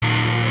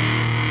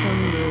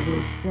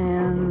his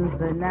sins,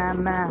 but not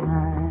mine.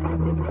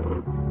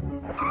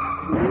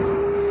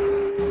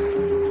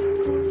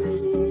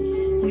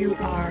 You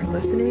are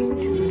listening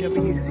to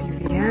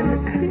WCBN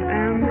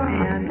FM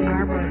Ann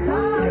Arbor.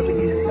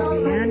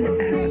 WCBN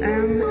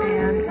FM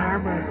Ann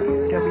Arbor.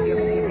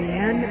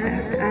 WCBN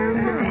FM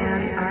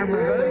Ann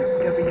Arbor.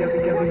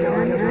 WCBN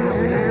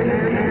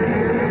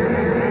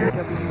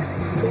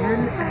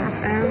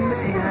FM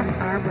Ann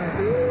Arbor.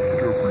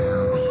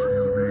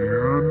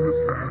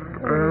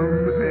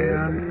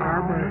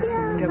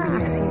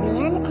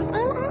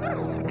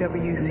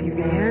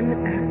 WCBN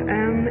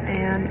FM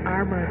Ann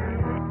Arbor.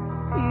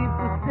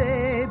 People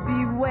say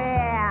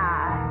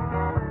beware,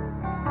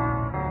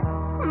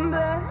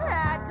 but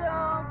I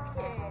don't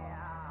care.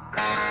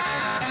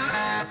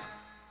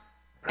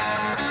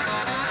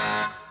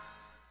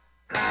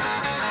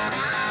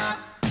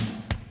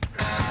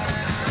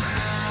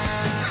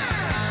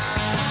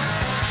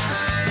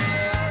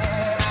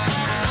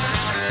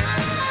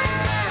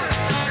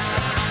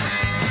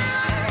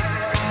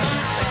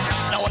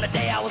 Now on the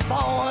day I was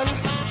born,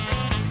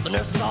 the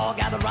nurses all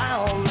gathered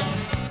round,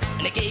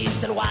 and they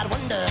gazed in wide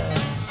wonder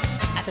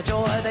at the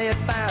joy they had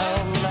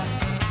found.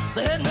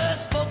 The head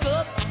nurse spoke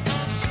up,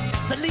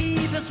 said,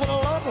 "Leave this one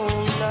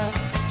alone."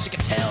 She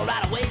could tell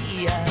right away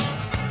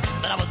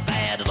that I was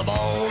bad to the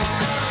bone,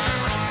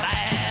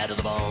 bad to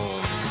the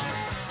bone.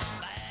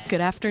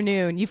 Good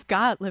afternoon. You've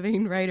got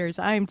Living Writers.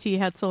 I'm T.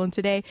 Hetzel, and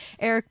today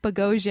Eric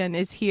Bogosian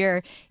is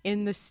here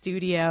in the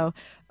studio.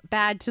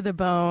 Bad to the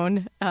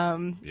bone,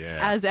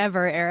 as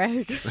ever,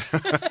 Eric.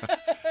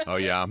 Oh,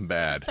 yeah, I'm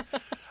bad.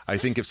 I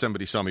think if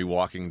somebody saw me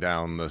walking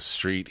down the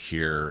street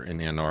here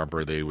in Ann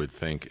Arbor, they would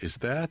think, is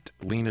that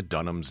Lena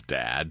Dunham's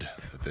dad?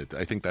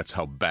 I think that's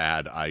how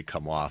bad I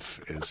come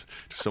off, as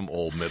some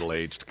old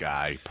middle-aged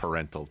guy,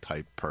 parental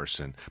type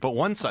person. But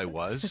once I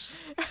was.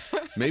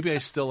 Maybe I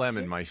still am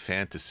in my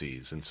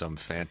fantasies, in some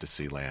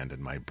fantasy land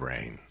in my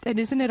brain. And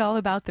isn't it all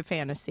about the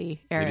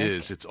fantasy, Eric? It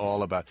is. It's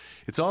all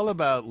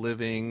about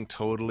living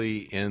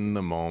totally in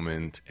the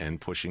moment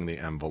and pushing the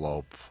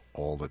envelope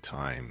all the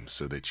time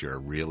so that you're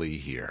really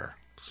here,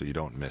 so you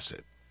don't miss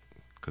it,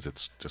 because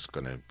it's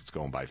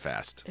going by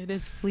fast. It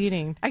is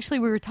fleeting. Actually,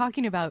 we were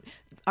talking about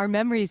our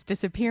memories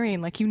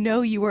disappearing. Like,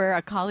 you were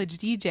a college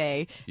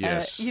DJ.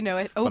 Yes. At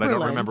Oberlin. But I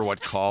don't remember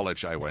what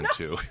college I went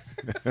to.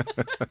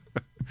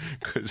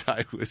 Because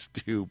I was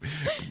too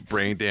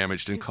brain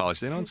damaged in college.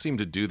 They don't seem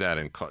to do that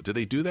in college. Do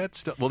they do that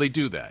still? Well, they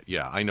do that.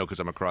 Yeah, I know,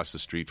 because I'm across the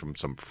street from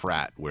some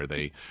frat where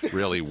they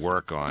really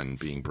work on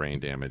being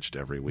brain damaged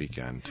every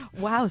weekend.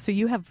 Wow, so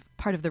you have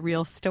part of the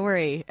real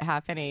story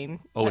happening.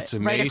 Oh, it's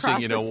amazing. Right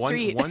across the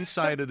street. One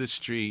side of the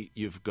street,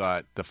 you've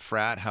got the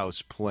frat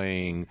house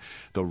playing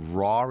the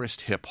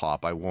rawest hip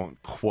hop. I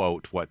won't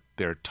quote what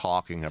they're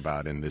talking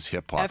about in this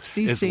hip hop.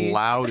 FCC. As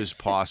loud as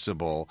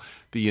possible.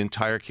 The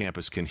entire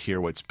campus can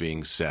hear what's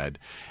being said.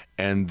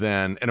 And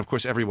of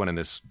course, everyone in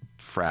this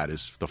frat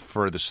is the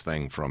furthest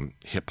thing from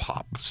hip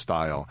hop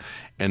style.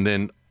 And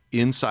then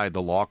inside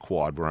the law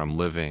quad where I'm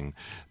living,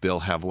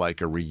 they'll have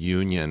like a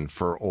reunion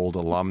for old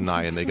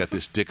alumni, and they got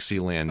this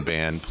Dixieland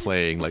band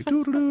playing like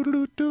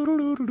doo-doo-doo-doo,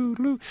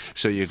 doo-doo-doo-doo-doo.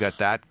 So you got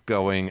that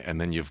going,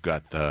 and then you've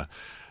got the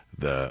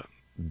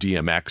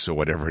DMX or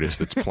whatever it is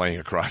that's playing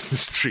across the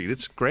street.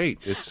 It's great.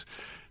 It's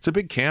a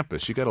big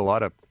campus. You got a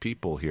lot of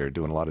people here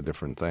doing a lot of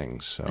different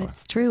things. So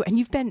it's true. And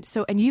you've been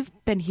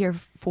here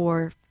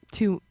for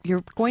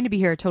you're going to be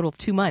here a total of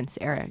 2 months,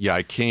 Eric. Yeah,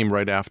 I came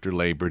right after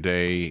Labor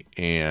Day,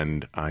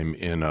 and I'm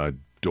in a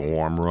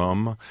dorm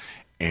room,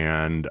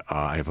 and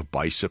I have a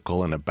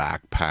bicycle and a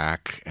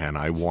backpack, and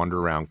I wander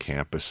around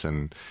campus,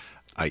 and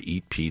I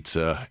eat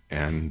pizza,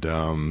 and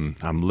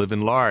I'm living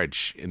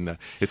large.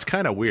 It's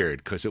kind of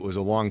weird, because it was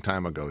a long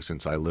time ago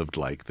since I lived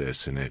like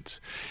this, and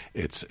it's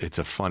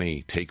a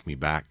funny take me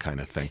back kind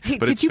of thing. Hey,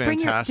 but it's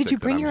fantastic. Did you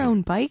bring your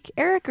own bike,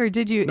 Eric, or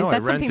did you? No, is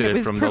that I rented something that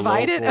was it from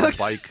provided? the local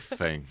bike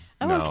thing.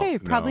 Oh, okay.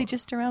 Probably No.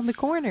 just around the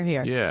corner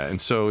here. Yeah, and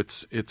so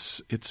it's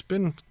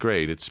been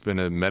great. It's been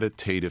a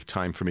meditative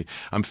time for me.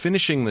 I'm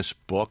finishing this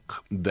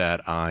book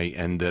that I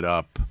ended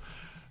up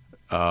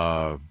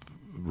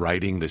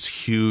writing, this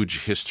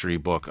huge history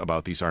book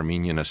about these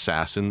Armenian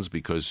assassins,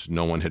 because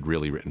no one had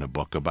really written a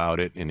book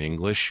about it in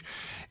English.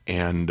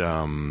 And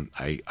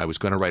I was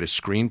going to write a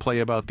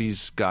screenplay about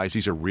these guys.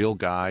 These are real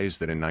guys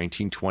that in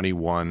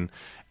 1921,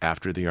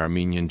 after the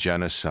Armenian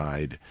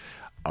genocide,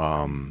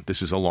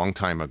 this is a long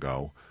time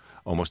ago,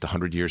 almost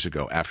 100 years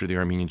ago, after the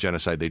Armenian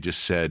genocide, they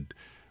just said,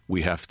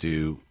 we have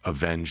to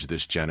avenge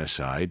this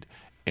genocide.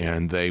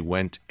 And they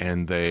went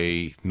and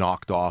they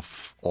knocked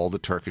off all the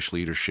Turkish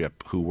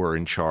leadership who were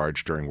in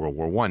charge during World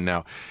War I.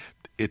 Now,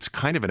 it's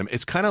kind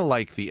of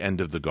like the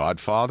end of The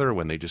Godfather,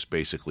 when they just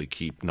basically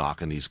keep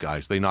knocking these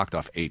guys. They knocked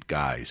off 8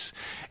 guys,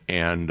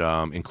 and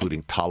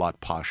including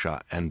Talat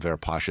Pasha, Enver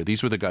Pasha.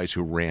 These were the guys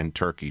who ran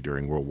Turkey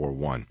during World War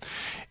I.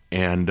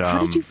 And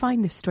how did you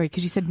find this story?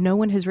 Because you said no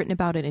one has written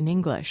about it in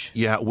English.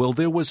 Yeah, well,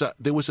 there was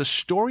a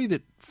story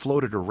that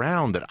floated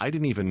around that I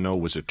didn't even know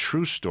was a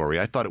true story.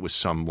 I thought it was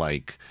some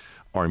like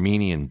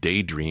Armenian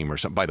Daydream or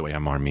something. By the way,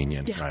 I'm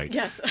Armenian, right?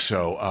 Yes.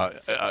 So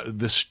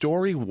the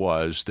story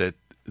was that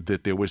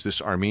there was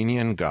this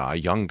Armenian guy,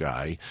 young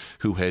guy,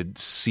 who had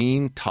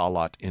seen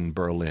Talat in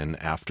Berlin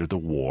after the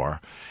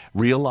war,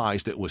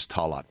 realized it was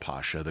Talat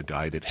Pasha, the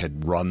guy that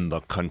had run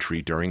the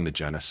country during the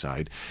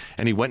genocide,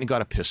 and he went and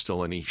got a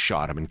pistol and he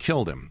shot him and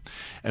killed him.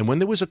 And when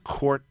there was a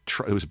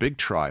it was a big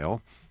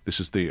trial. This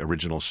is the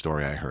original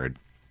story I heard.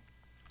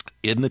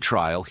 In the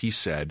trial, he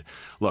said,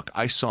 look,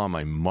 I saw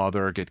my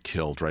mother get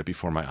killed right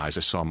before my eyes.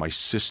 I saw my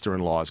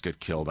sister-in-laws get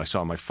killed. I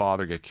saw my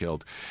father get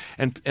killed.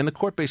 And the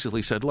court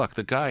basically said, look,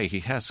 the guy,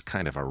 he has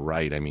kind of a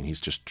right. I mean, he's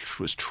just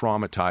was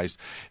traumatized.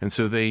 And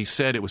so they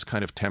said it was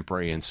kind of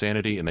temporary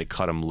insanity, and they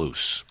cut him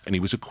loose. And he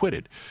was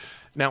acquitted.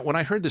 Now, when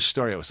I heard this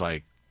story, I was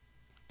like,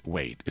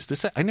 wait, is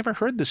this? I never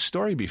heard this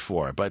story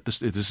before. But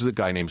this is a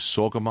guy named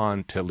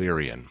Soghomon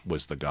Tehlirian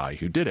was the guy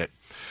who did it.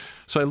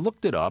 So I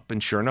looked it up,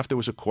 and sure enough, there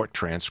was a court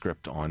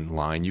transcript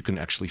online. You can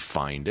actually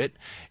find it.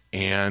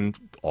 And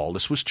all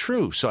this was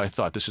true. So I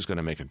thought this is going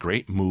to make a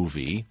great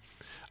movie.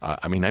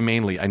 I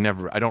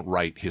don't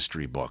write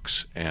history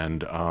books.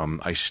 And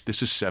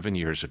this is 7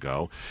 years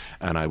ago.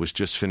 And I was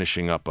just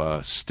finishing up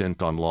a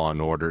stint on Law and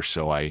Order.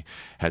 So I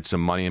had some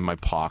money in my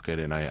pocket,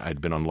 and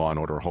I'd been on Law and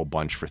Order a whole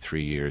bunch for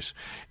 3 years.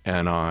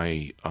 And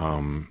I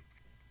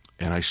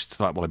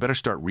thought, well, I better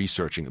start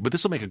researching it. But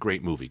this will make a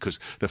great movie because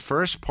the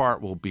first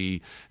part will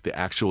be the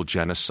actual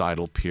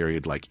genocidal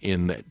period, like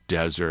in the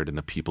desert and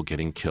the people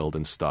getting killed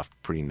and stuff,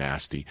 pretty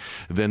nasty.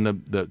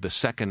 Then the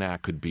second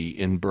act could be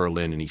in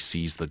Berlin, and he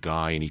sees the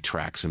guy and he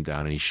tracks him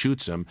down and he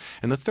shoots him.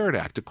 And the third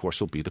act, of course,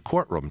 will be the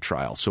courtroom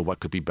trial. So what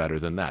could be better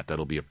than that?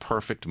 That'll be a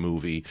perfect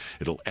movie.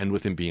 It'll end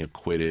with him being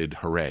acquitted.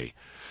 Hooray.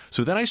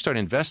 So then I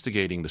started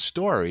investigating the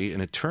story,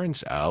 and it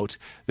turns out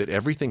that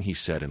everything he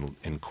said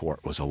in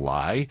court was a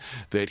lie,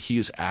 that he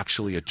is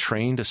actually a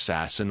trained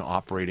assassin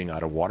operating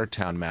out of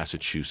Watertown,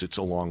 Massachusetts,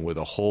 along with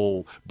a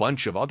whole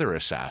bunch of other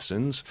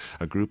assassins,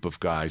 a group of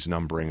guys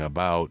numbering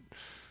about,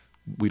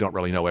 we don't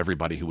really know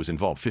everybody who was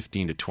involved,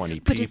 15 to 20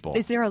 people. But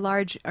is there a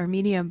large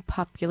Armenian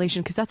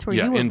population? Because that's where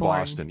you were in born.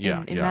 Boston.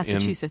 In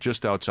Massachusetts.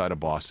 Just outside of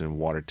Boston,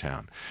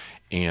 Watertown.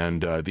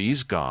 And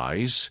these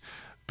guys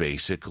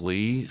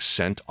basically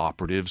sent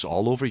operatives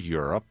all over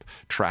Europe,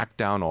 tracked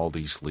down all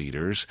these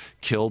leaders,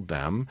 killed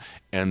them,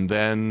 and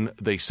then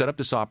they set up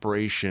this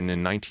operation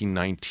in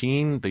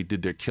 1919. They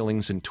did their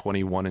killings in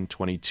 21 and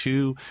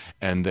 22,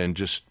 and then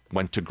just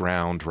went to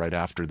ground right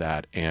after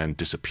that and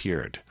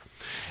disappeared.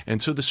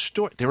 And so the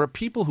story, there are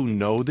people who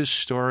know this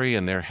story,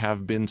 and there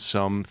have been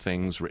some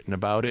things written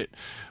about it,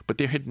 but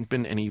there hadn't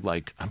been any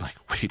I'm like,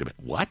 wait a minute,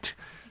 what?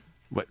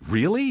 What,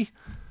 really?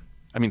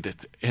 I mean,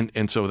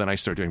 and so then I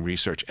started doing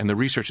research, and the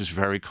research is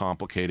very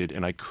complicated,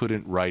 and I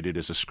couldn't write it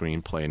as a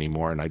screenplay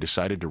anymore, and I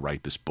decided to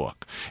write this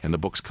book. And the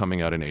book's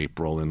coming out in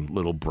April in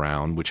Little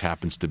Brown, which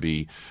happens to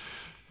be,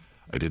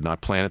 I did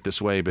not plan it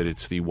this way, but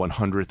it's the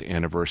 100th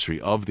anniversary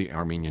of the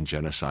Armenian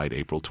Genocide,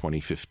 April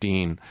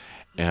 2015.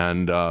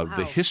 And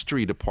the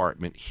history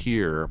department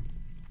here,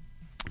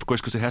 of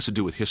course, because it has to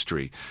do with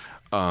history,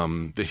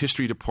 the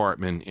history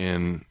department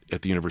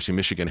at the University of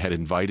Michigan had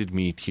invited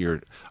me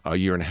here a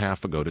year and a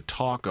half ago to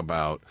talk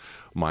about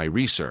my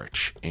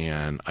research.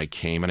 And I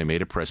came and I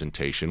made a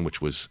presentation,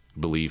 which was,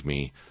 believe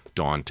me,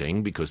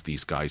 daunting because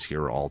these guys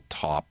here are all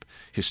top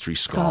history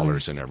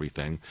scholars and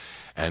everything.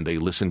 And they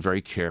listened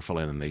very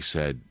carefully, and they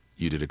said,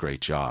 you did a great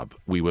job.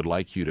 We would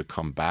like you to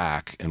come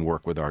back and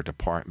work with our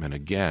department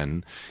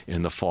again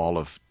in the fall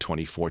of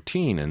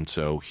 2014. And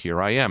so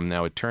here I am.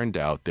 Now, it turned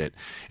out that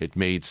it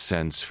made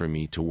sense for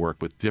me to work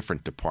with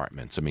different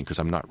departments. I mean, because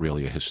I'm not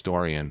really a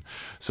historian.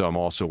 So I'm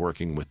also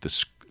working with the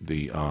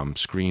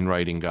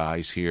screenwriting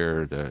guys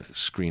here, the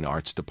Screen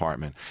Arts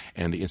Department,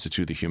 and the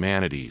Institute of the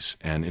Humanities.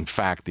 And in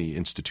fact, the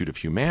Institute of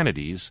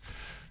Humanities,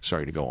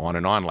 sorry to go on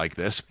and on like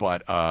this,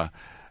 but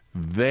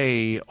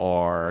they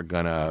are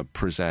going to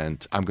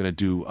present, I'm going to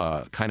do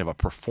kind of a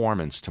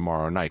performance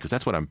tomorrow night, because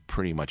that's what I'm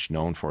pretty much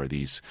known for,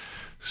 these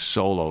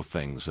solo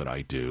things that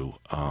I do.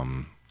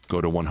 Go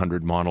to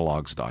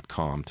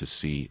 100monologues.com to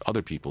see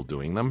other people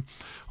doing them,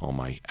 all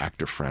my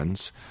actor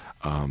friends.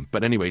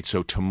 But anyway,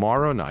 so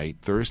tomorrow night,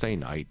 Thursday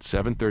night,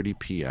 7:30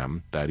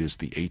 p.m., that is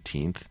the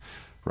 18th,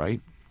 right?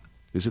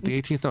 Is it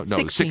the 18th? No,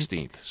 16th. The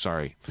 16th.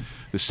 Sorry.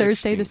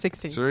 Thursday the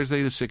 16th.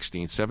 Thursday the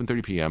 16th,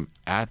 7:30 p.m.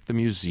 at the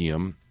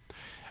museum,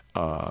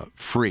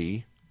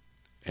 free.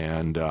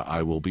 And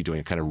I will be doing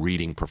a kind of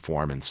reading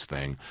performance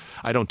thing.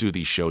 I don't do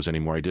these shows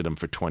anymore. I did them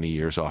for 20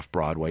 years off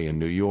Broadway in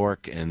New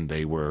York, and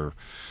they were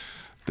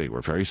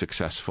very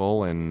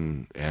successful,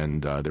 and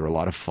they were a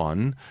lot of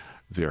fun.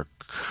 They're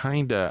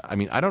kind of, I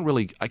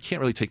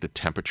can't really take the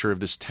temperature of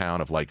this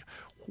town of like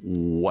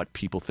what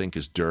people think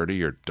is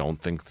dirty or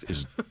don't think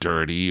is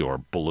dirty or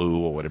blue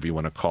or whatever you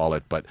want to call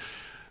it, but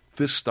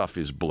this stuff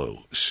is blue.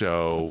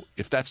 So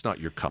if that's not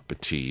your cup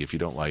of tea, if you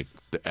don't like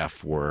the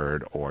F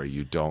word or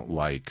you don't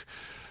like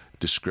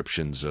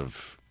descriptions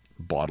of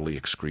bodily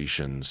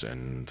excretions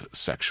and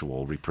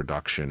sexual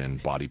reproduction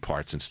and body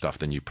parts and stuff,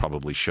 then you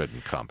probably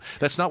shouldn't come.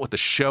 That's not what the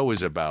show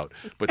is about,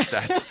 but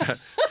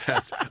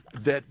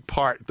that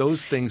part.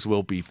 Those things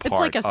will be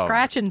part. It's like a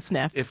scratch and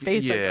sniff,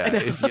 basically.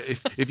 Yeah.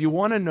 If you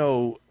want to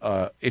know,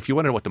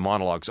 what the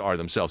monologues are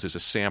themselves, there's a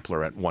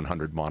sampler at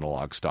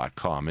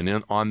 100monologues.com,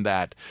 and on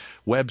that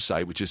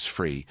website, which is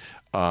free,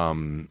 a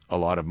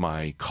lot of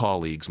my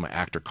colleagues, my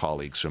actor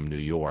colleagues from New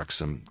York,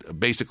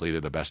 basically they're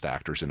the best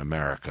actors in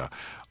America,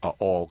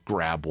 all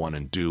grab one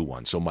and do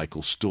one. So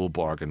Michael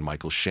Stuhlbarg and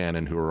Michael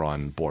Shannon, who are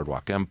on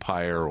Boardwalk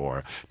Empire,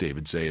 or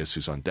David Zayas,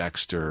 who's on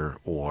Dexter,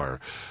 or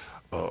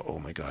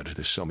oh my God,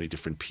 there's so many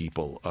different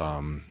people.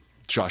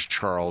 Josh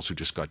Charles, who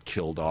just got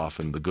killed off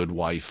in The Good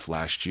Wife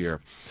last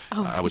year.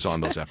 I was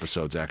on those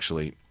episodes,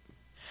 actually.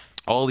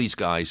 All these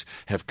guys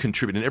have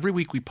contributed. And every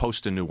week we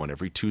post a new one,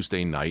 every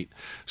Tuesday night.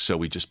 So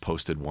we just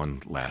posted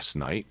one last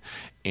night.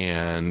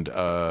 And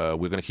we're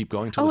going to keep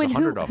going until there's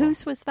 100 of them.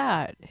 Whose was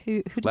that?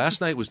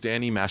 Last night was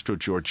Danny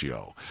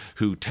Mastrogiorgio,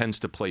 who tends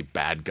to play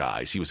bad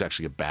guys. He was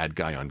actually a bad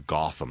guy on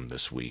Gotham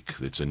this week.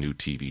 It's a new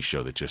TV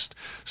show that just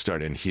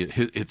started. And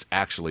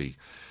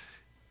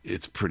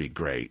it's pretty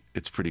great.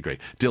 It's pretty great.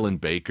 Dylan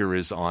Baker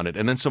is on it.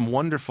 And then some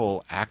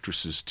wonderful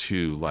actresses,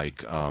 too,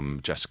 like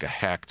Jessica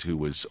Hecht, who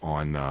was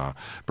on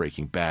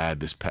Breaking Bad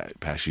this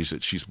past.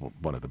 She's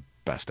one of the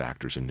best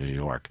actors in New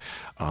York.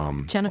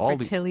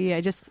 Jennifer Tilly,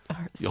 I just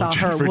saw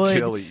her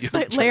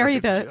wood. Larry,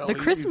 the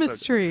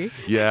Christmas tree.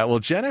 Yeah, well,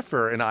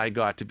 Jennifer and I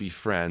got to be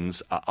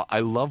friends. I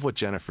love what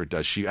Jennifer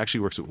does. She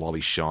actually works with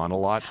Wally Shawn a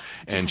lot,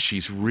 and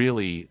she's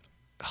really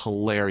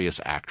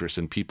hilarious actress,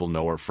 and people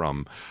know her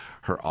from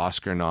her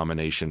Oscar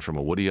nomination from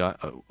a Woody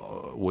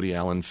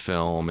Allen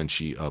film, and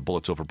she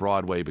Bullets Over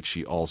Broadway, but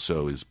she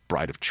also is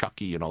Bride of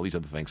Chucky and all these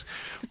other things.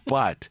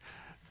 But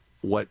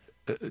what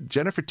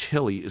Jennifer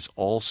Tilly is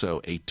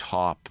also a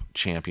top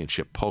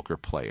championship poker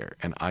player,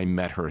 and I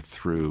met her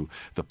through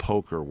the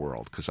poker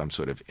world because I'm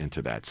sort of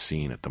into that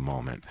scene at the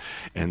moment.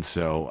 And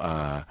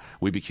so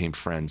we became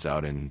friends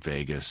out in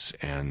Vegas,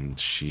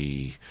 and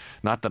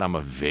not that I'm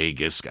a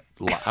Vegas guy.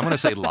 I'm going to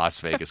say Las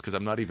Vegas because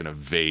I'm not even a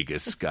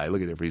Vegas guy.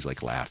 Look at everybody's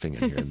like laughing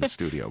in here in the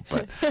studio.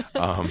 But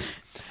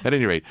at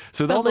any rate,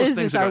 so all those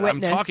things,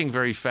 I'm talking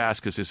very fast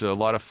because there's a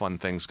lot of fun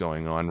things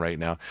going on right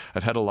now.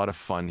 I've had a lot of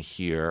fun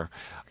here.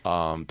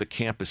 The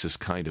campus is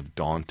kind of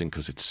daunting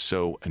because it's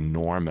so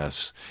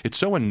enormous. It's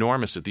so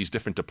enormous that these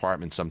different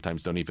departments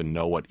sometimes don't even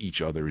know what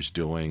each other is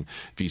doing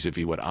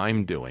vis-a-vis what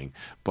I'm doing.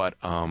 But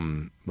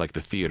like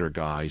the theater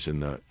guys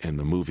and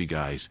the movie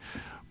guys.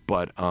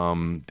 But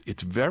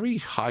it's very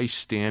high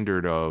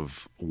standard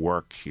of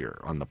work here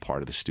on the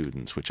part of the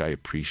students, which I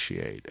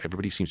appreciate.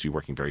 Everybody seems to be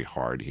working very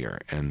hard here,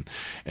 and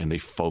they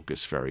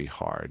focus very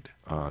hard.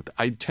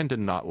 I tend to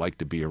not like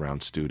to be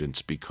around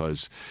students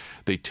because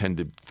they tend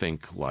to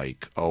think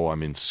like, oh,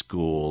 I'm in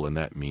school, and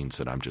that means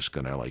that I'm just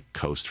going to like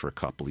coast for a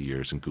couple of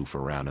years and goof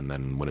around, and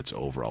then when it's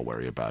over, I'll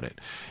worry about it.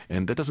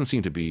 And that doesn't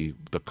seem to be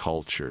the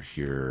culture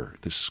here.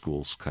 This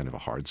school's kind of a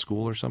hard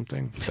school or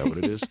something. Is that what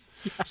it is?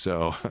 Yeah.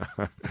 So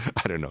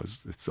I don't know.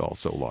 It's all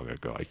so long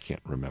ago. I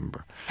can't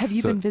remember. Have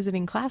you been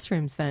visiting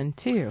classrooms then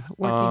too?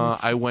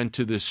 I went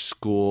to this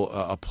school,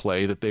 a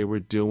play that they were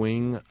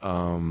doing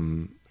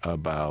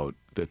about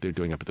that they're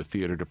doing up at the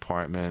theater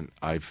department.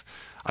 I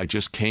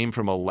just came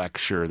from a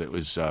lecture that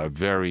was a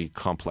very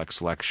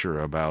complex lecture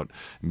about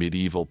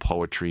medieval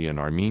poetry in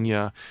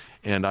Armenia,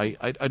 and I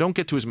don't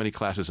get to as many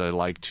classes as I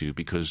like to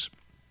because,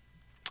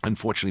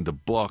 unfortunately, the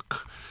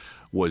book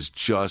was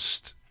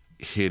just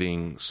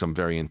hitting some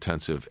very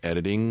intensive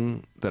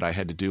editing that I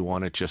had to do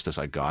on it just as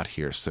I got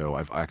here. So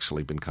I've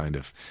actually been kind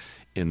of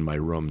in my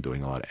room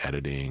doing a lot of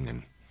editing,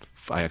 and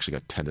I actually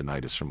got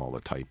tendonitis from all the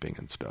typing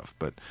and stuff.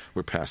 But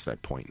we're past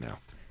that point now.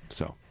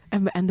 So.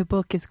 And the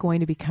book is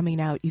going to be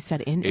coming out, you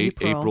said, in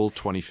April? April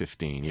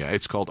 2015, yeah.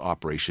 It's called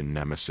Operation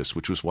Nemesis,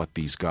 which was what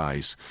these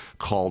guys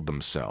called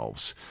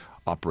themselves.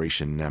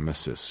 Operation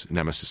Nemesis.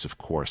 Nemesis, of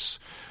course,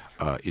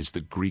 is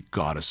the Greek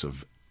goddess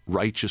of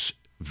righteous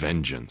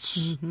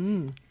vengeance.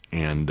 Mm-hmm.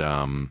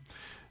 And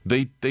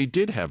they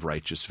did have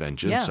righteous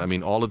vengeance. Yeah. I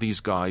mean, all of these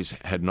guys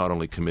had not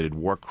only committed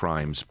war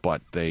crimes,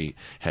 but they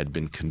had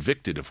been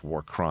convicted of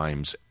war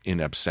crimes in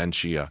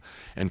absentia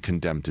and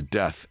condemned to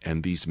death.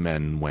 And these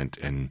men went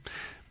and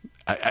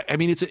I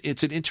mean,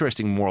 it's an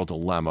interesting moral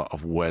dilemma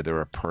of whether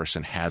a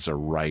person has a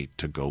right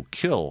to go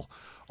kill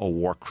a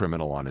war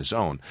criminal on his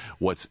own.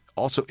 What's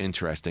also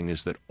interesting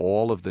is that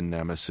all of the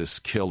Nemesis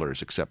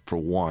killers, except for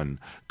one,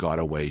 got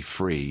away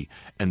free,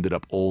 ended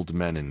up old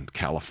men in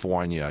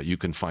California. You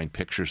can find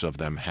pictures of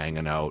them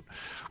hanging out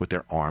with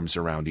their arms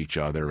around each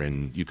other,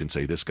 and you can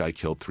say, this guy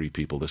killed 3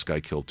 people, this guy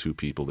killed 2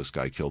 people, this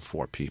guy killed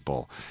 4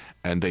 people.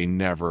 And they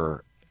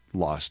never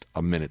lost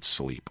a minute's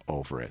sleep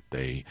over it.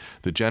 The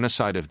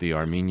genocide of the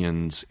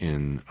Armenians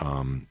in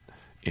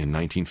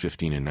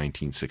 1915 and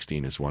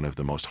 1916 is one of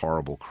the most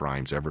horrible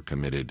crimes ever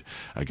committed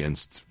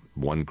against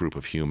one group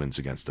of humans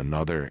against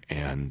another.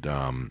 And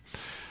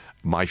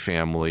my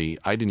family,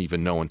 I didn't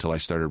even know until I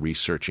started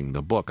researching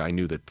the book. I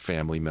knew that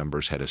family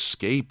members had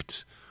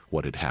escaped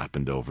what had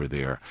happened over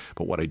there.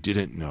 But what I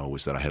didn't know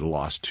was that I had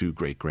lost 2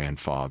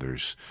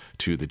 great-grandfathers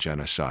to the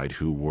genocide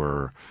who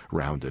were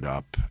rounded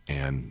up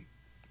and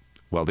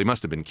Well, they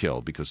must have been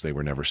killed because they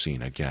were never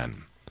seen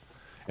again.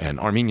 And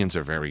Armenians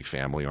are very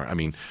family. I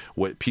mean,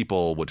 what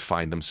people would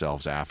find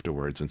themselves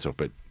afterwards and so,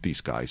 but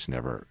these guys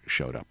never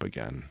showed up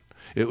again.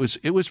 It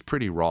was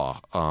pretty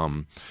raw.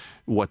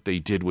 What they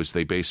did was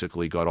they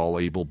basically got all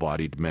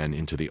able-bodied men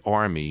into the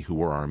army who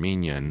were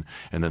Armenian,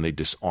 and then they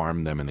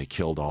disarmed them and they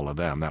killed all of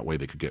them. That way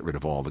they could get rid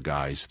of all the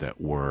guys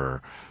that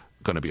were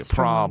going to be a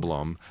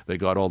problem. They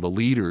got all the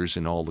leaders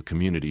in all the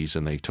communities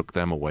and they took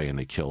them away and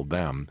they killed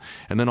them.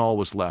 And then all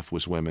was left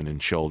was women and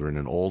children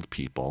and old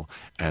people,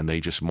 and they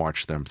just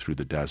marched them through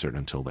the desert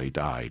until they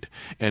died.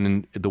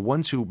 And the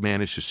ones who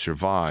managed to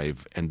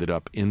survive ended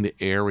up in the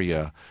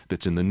area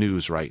that's in the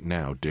news right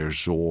now, Deir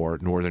Zor,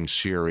 northern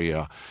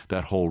Syria,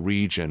 that whole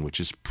region, which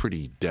is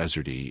pretty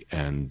deserty,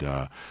 and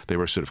they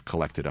were sort of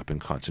collected up in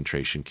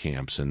concentration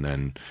camps and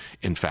then,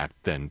 in fact,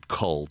 then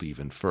culled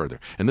even further.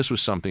 And this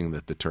was something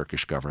that the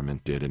Turkish government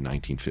did in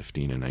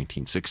 1915 and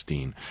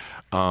 1916.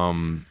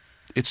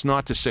 It's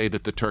not to say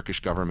that the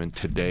Turkish government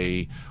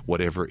today,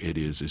 whatever it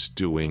is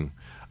doing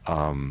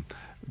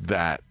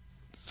that.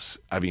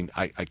 I mean,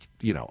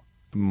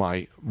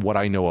 what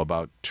I know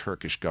about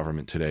Turkish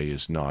government today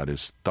is not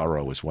as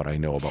thorough as what I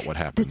know about what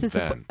happened then. This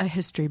is a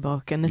history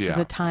book, and this is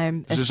a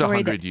time, this is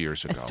 100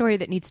 years ago. A story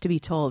that needs to be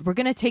told. We're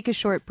going to take a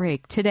short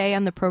break. Today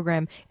on the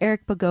program,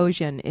 Eric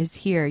Bogosian is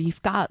here.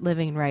 You've got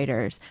Living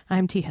Writers.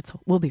 I'm T. Hetzel.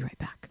 We'll be right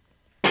back.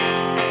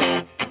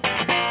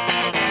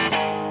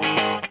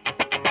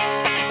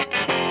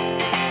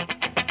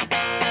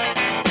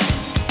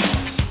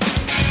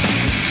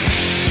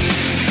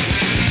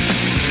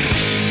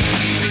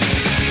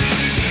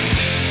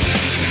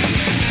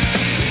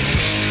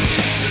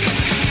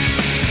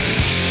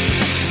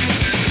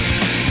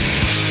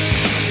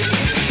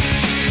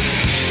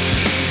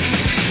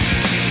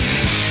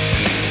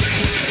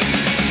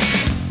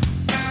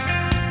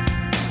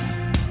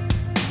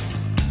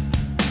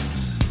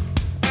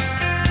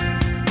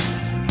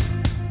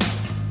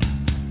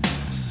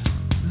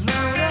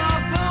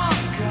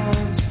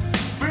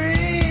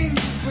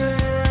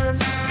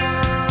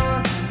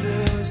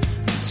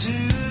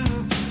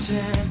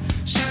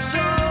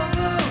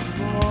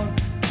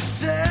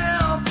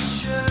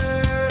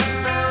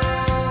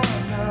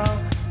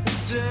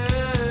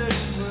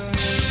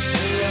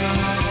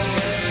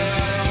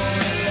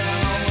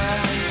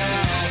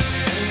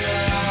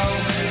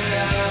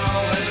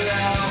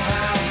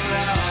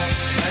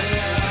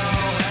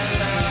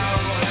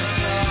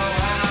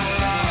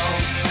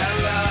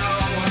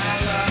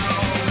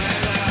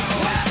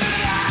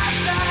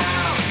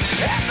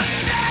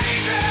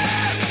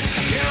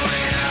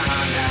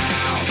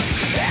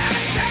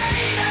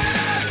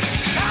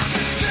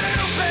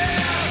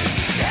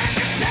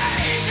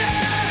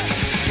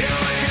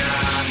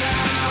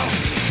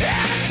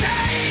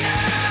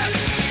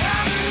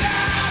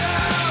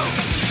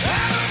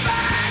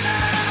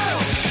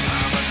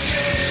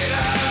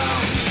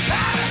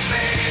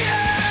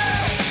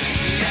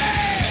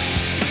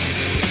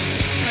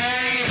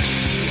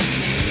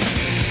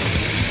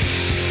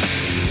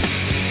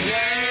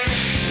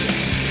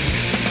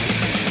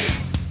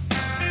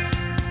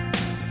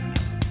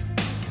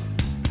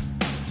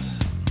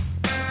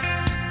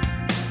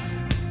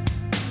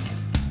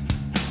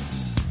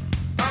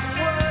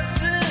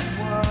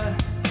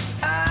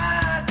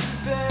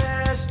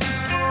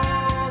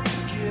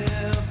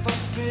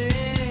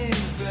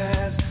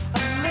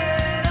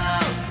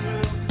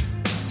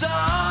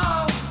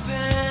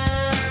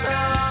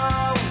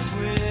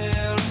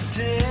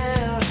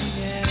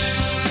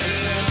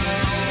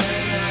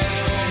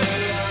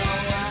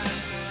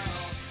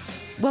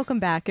 Welcome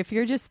back. If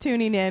you're just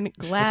tuning in,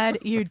 glad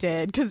you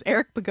did, because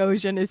Eric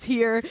Bogosian is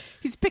here.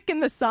 He's picking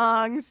the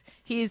songs.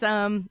 He's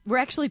we're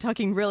actually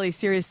talking really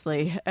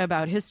seriously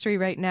about history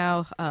right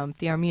now,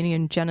 the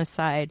Armenian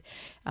genocide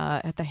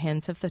at the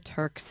hands of the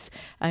Turks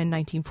in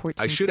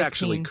 1914. I should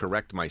actually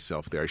correct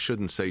myself there. I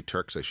shouldn't say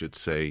Turks. I should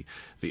say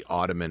the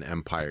Ottoman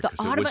Empire,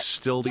 because it was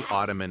still the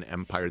Ottoman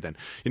Empire then.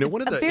 You know,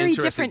 one of the a very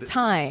different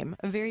time.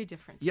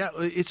 Yeah,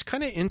 it's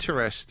kind of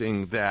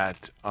interesting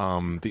that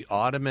the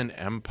Ottoman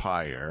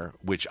Empire,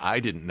 which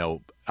I didn't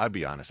know. I'll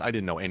be honest, I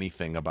didn't know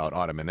anything about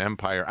Ottoman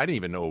Empire. I didn't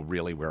even know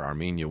really where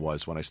Armenia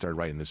was when I started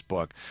writing this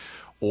book,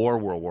 or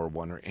World War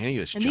I, or any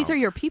of this And junk. These are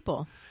your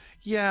people.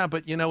 Yeah,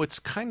 but, you know, it's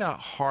kind of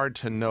hard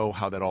to know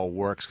how that all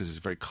works because it's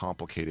a very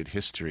complicated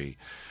history.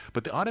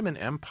 But the Ottoman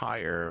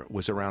Empire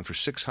was around for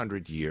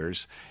 600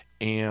 years,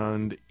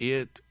 and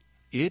it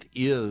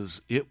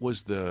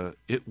was the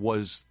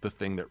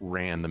thing that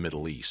ran the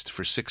Middle East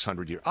for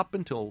 600 years up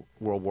until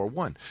World War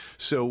I.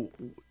 So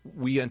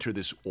we enter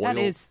this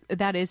oil.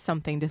 That is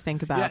something to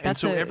think about. Yeah,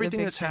 that's and so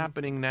everything that's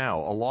happening now,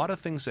 a lot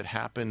of things that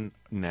happen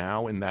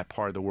now in that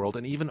part of the world,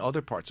 and even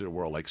other parts of the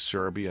world like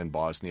Serbia and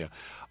Bosnia,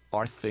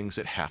 are things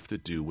that have to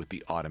do with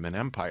the Ottoman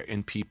Empire.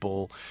 And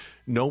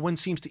no one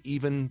seems to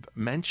even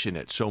mention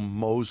it. So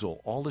Mosul,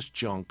 all this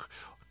junk,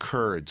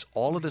 Kurds,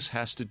 all of this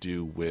has to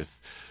do with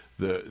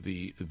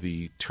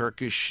the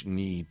Turkish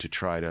need to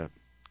try to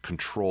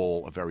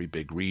control a very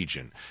big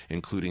region,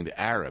 including the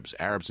Arabs.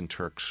 Arabs and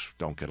Turks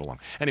don't get along.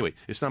 Anyway,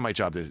 it's not my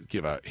job to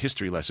give a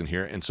history lesson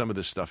here, and some of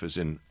this stuff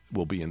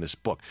will be in this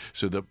book.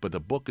 But the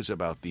book is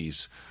about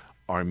these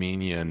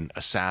Armenian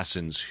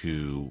assassins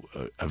who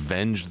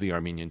avenged the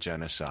Armenian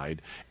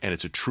genocide, and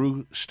it's a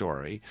true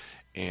story,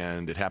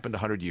 and it happened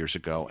 100 years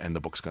ago, and the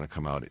book's going to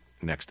come out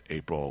next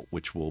April,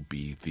 which will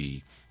be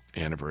the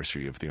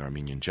anniversary of the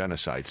Armenian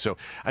genocide. So,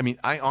 I mean,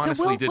 I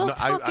honestly didn't know.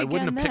 I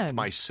wouldn't have picked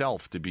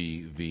myself to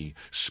be the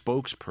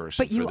spokesperson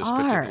but you for this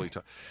are. particular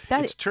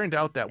time. It's turned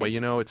out that way.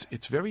 You know,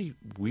 it's very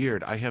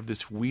weird. I have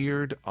this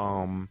weird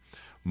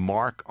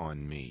mark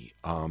on me.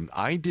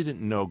 I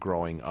didn't know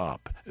growing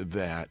up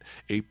that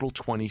April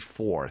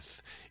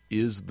 24th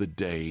is the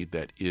day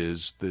that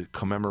is the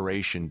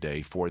commemoration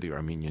day for the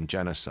Armenian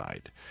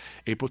genocide.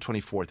 April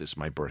 24th is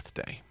my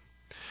birthday.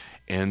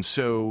 And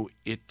so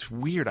it's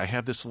weird. I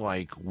have this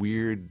like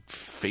weird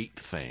fate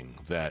thing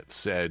that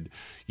said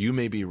you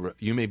may be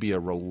a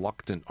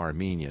reluctant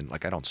Armenian.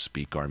 Like I don't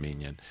speak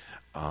Armenian.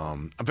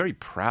 I'm very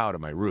proud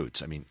of my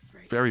roots. I mean,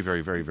 very,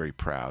 very, very, very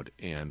proud.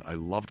 And I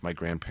loved my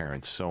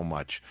grandparents so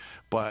much.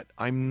 But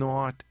I'm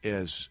not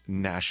as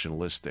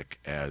nationalistic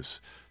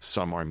as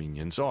some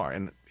Armenians are.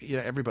 And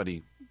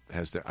everybody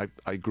has their.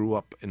 I grew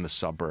up in the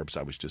suburbs.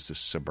 I was just a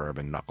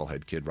suburban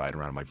knucklehead kid riding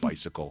around on my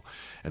bicycle.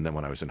 And then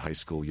when I was in high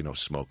school,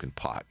 smoking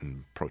pot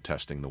and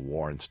protesting the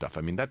war and stuff.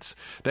 I mean, that's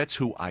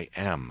who I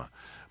am.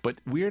 But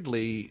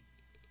weirdly,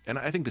 and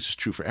I think this is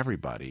true for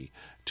everybody,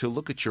 to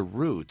look at your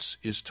roots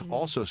is to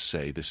also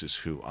say this is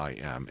who I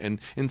am. And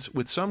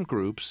with some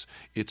groups,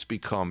 it's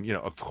become,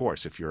 of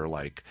course, if you're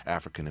like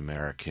African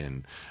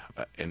American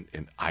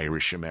and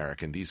Irish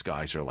American, these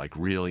guys are like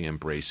really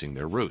embracing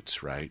their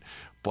roots, right?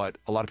 But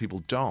a lot of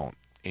people don't.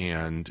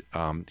 And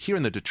here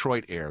in the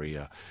Detroit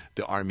area,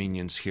 the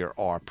Armenians here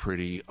are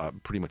pretty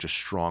much a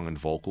strong and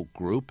vocal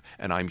group.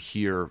 And I'm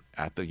here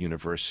at the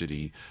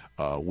university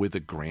with a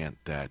grant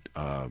that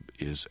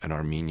is an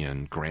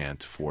Armenian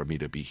grant for me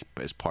to be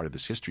as part of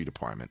this history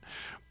department.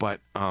 But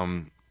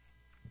I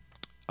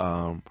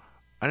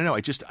don't know.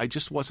 I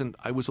just wasn't.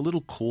 I was a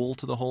little cool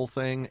to the whole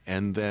thing,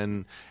 and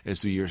then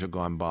as the years have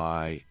gone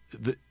by,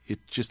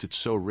 it's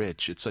so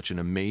rich. It's such an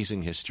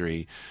amazing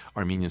history.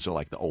 Armenians are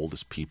like the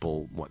oldest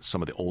people,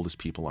 some of the oldest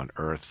people on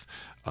Earth,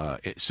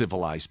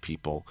 civilized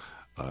people.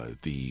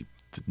 The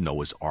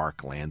Noah's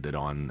Ark landed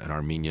on an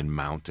Armenian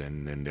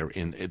mountain, and they're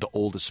in the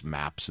oldest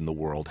maps in the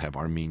world have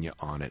Armenia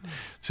on it.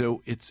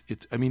 So it's.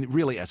 I mean,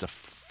 really, as a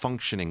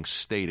functioning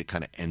state, it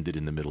kind of ended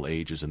in the Middle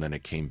Ages, and then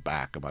it came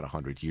back about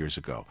 100 years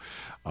ago.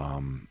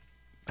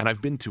 And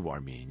I've been to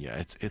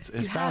Armenia.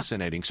 It's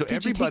fascinating. So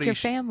did you take your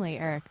family,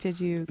 Eric? Did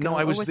you go? No,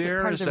 I was there.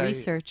 It part of the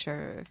research,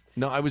 or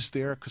no, I was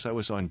there because I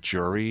was on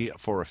jury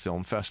for a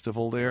film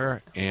festival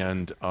there,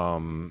 and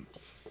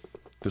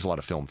there's a lot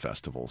of film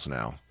festivals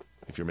now.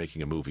 If you're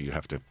making a movie, you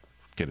have to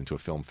get into a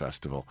film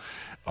festival.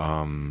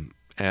 And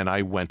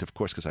I went, of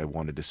course, because I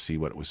wanted to see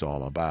what it was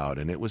all about.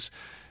 And it was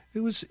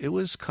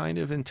kind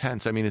of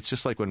intense. I mean, it's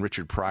just like when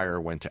Richard Pryor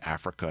went to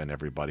Africa and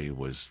everybody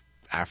was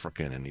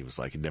African, and he was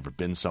like, he'd never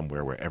been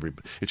somewhere where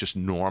it's just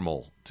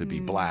normal to be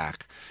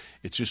black.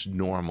 It's just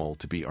normal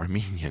to be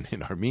Armenian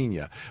in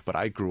Armenia. But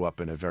I grew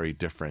up in a very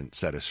different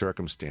set of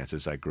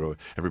circumstances.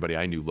 Everybody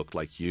I knew looked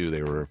like you.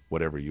 They were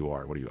whatever you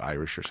are. What are you,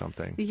 Irish or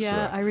something?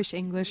 Yeah, so, Irish,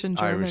 English, and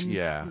German. Irish,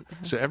 yeah.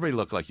 So everybody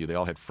looked like you. They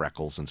all had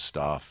freckles and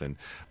stuff. And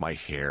my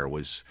hair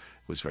was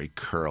very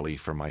curly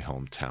for my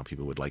hometown.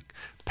 People would like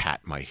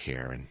pat my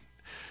hair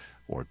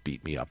or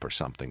beat me up or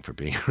something for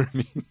being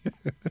Armenian.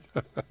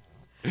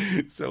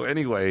 So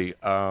anyway,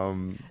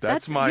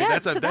 that's in a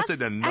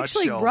nutshell.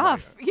 Actually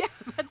rough. Yeah.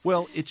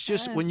 Well, it's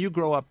just when you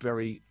grow up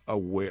very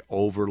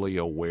overly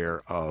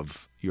aware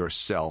of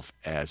yourself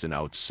as an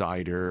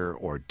outsider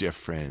or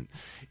different,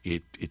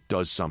 it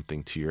does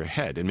something to your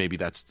head. And maybe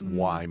that's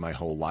why my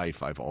whole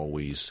life I've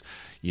always,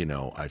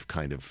 I've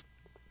kind of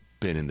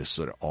been in this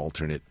sort of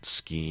alternate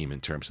scheme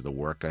in terms of the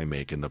work I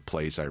make and the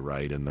plays I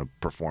write and the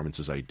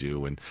performances I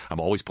do. And I'm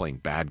always playing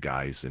bad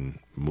guys in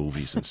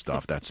movies and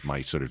stuff. That's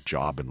my sort of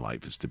job in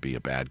life, is to be a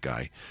bad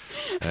guy.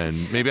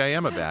 And maybe I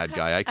am a bad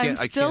guy. I'm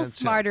still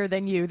smarter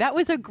than you. That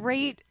was a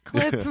great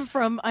clip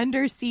from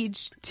Under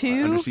Siege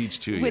 2. Under Siege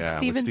 2, with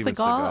Steven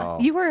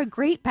Seagal. You were a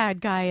great bad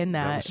guy in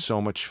that. That was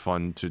so much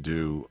fun to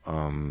do.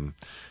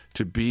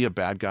 To be a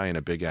bad guy in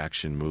a big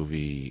action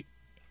movie.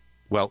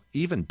 Well,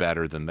 even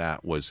better than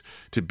that was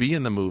to be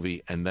in the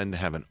movie and then to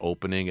have an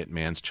opening at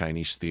Mann's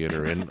Chinese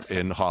Theater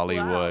in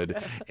Hollywood.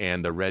 Wow.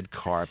 And the red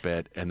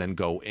carpet, and then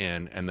go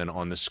in, and then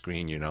on the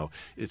screen,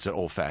 it's an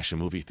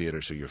old-fashioned movie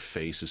theater, so your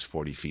face is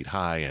 40 feet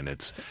high, and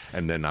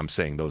then I'm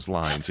saying those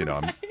lines,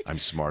 I'm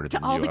smarter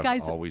than you.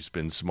 I've always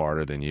been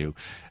smarter than you,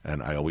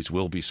 and I always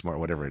will be smart,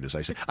 whatever it is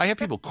I say. I have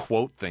people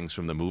quote things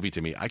from the movie to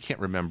me. I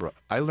can't remember.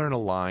 I learn a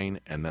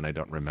line, and then I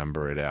don't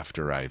remember it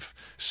after I've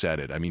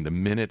said it. I mean, the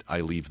minute I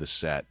leave the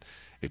set,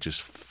 it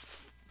just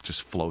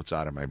floats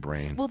out of my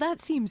brain. Well,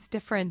 that seems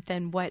different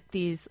than what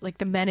these, like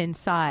the Men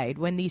Inside,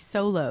 when these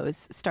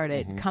solos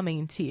started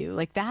coming to you.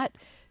 Like that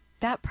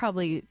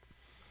probably,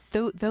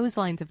 those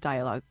lines of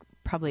dialogue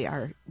probably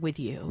are with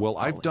you. Well,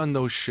 I've always. done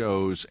those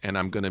shows, and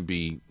I'm going to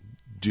be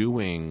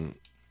doing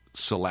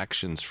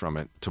selections from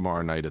it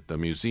tomorrow night at the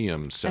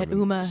museum, At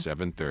Uma.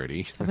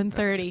 7:30.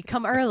 7:30.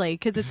 Come early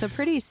because it's a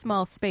pretty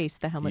small space,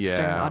 the Helmut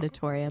Stern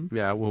Auditorium.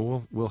 Yeah,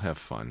 well, we'll have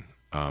fun.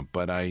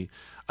 But I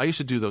used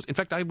to do those. In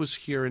fact, I was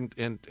here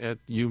at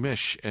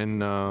UMich in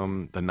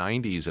the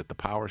 90s at the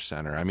Power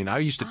Center. I mean, I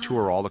used to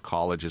tour all the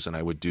colleges, and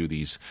I would do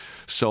these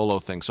solo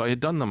things. So I had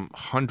done them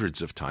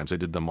hundreds of times. I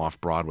did them off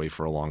Broadway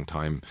for a long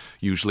time.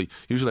 Usually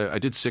I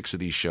did 6 of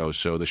these shows,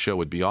 so the show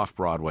would be off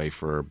Broadway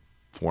for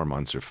 4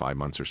 months or 5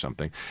 months or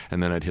something,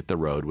 and then I'd hit the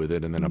road with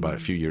it, and then about a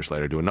few years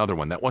later do another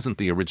one. That wasn't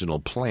the original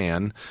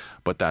plan,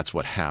 but that's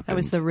what happened. That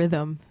was the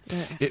rhythm.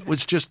 It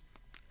was just,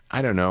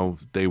 I don't know,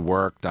 they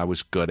worked. I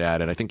was good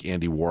at it. I think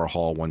Andy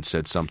Warhol once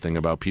said something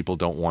about people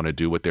don't want to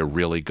do what they're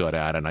really good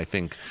at, and I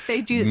think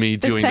they do me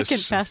the doing second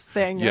this, best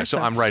thing. Yeah, so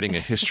I'm writing a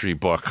history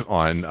book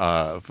on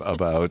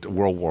about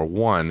World War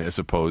I as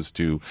opposed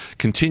to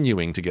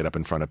continuing to get up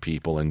in front of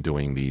people and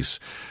doing these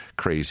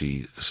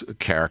crazy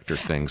character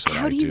things that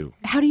I do.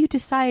 How do you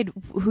decide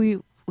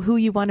who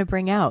you want to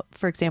bring out,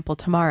 for example,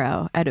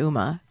 tomorrow at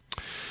UMA?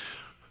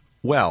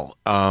 Well,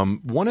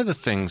 one of the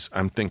things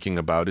I'm thinking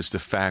about is the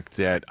fact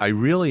that I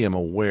really am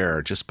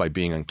aware, just by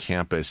being on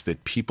campus,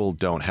 that people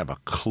don't have a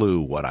clue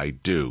what I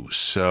do.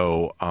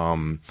 So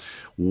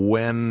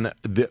when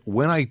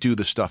I do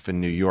the stuff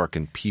in New York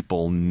and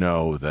people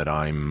know that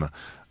I'm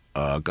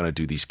going to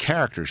do these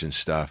characters and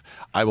stuff,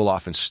 I will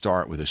often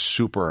start with a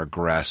super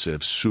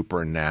aggressive,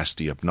 super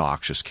nasty,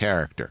 obnoxious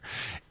character.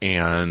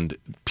 And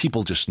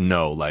people just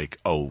know, like,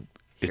 oh,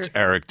 it's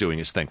Eric doing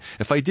his thing.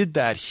 If I did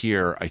that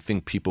here, I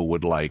think people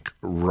would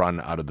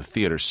run out of the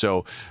theater.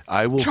 So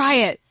I will try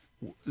it.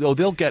 Oh,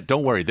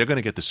 don't worry, they're going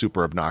to get the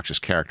super obnoxious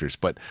characters.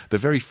 But the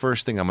very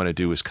first thing I'm going to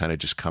do is kind of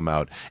just come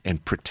out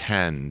and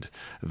pretend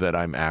that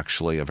I'm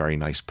actually a very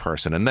nice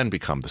person and then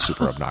become the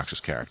super obnoxious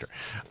character.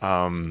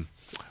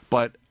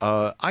 But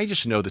I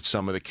just know that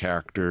some of the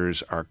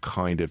characters are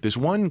there's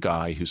one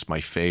guy who's my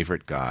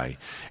favorite guy,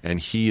 and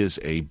he is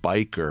a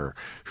biker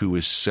who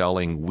is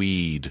selling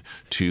weed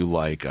to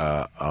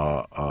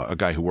a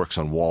guy who works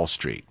on Wall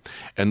Street.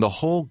 And the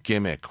whole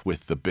gimmick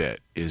with the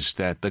bit is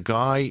that the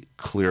guy,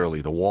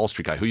 clearly the Wall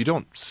Street guy, who you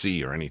don't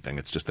see or anything,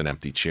 it's just an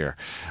empty chair,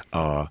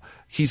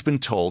 he's been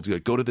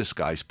told, go to this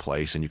guy's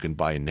place and you can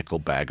buy a nickel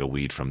bag of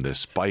weed from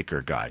this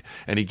biker guy.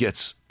 And he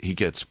gets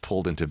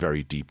pulled into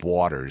very deep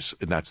waters,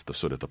 and that's the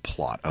sort of the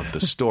plot of the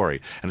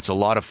story. And it's a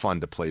lot of fun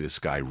to play this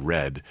guy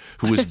Red,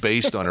 who was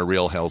based on a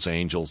real Hells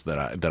Angels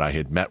that I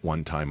had met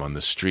one time on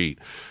the street,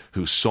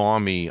 who saw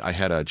me. I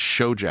had a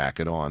show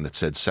jacket on that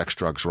said "Sex,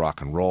 Drugs,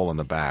 Rock and Roll" on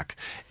the back,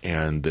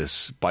 and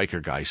this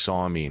biker guy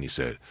saw me and he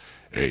said,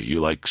 "Hey, you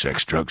like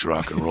sex, drugs,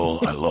 rock and roll?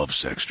 I love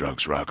sex,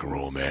 drugs, rock and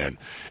roll, man.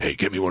 Hey,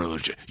 get me one of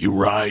those. You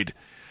ride?"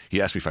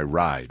 He asked me if I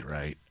ride,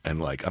 right?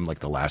 And I'm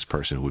the last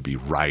person who would be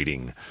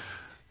riding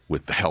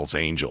with the Hells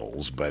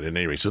Angels. But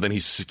anyway, so then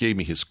he gave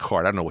me his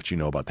card. I don't know what you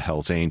know about the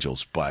Hells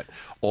Angels, but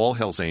all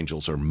Hells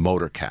Angels are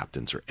motor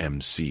captains or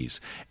MCs,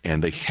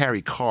 and they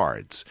carry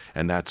cards,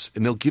 and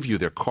they'll give you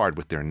their card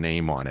with their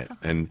name on it.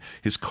 And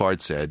his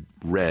card said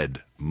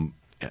Red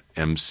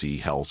MC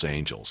Hells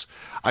Angels.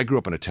 I grew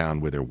up in a town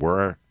where there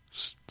were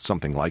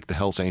something like the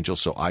Hells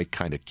Angels, so I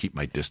kind of keep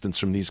my distance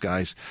from these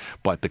guys,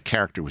 but the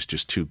character was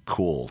just too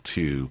cool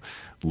to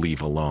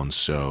leave alone.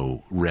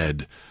 So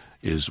Red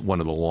is one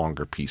of the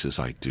longer pieces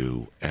I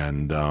do.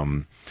 And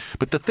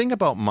but the thing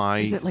about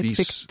is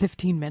it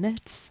 15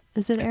 minutes?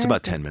 Is it? It's Eric?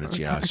 about 10 minutes,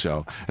 yeah.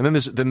 So, and then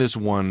there's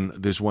one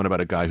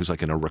about a guy who's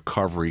in a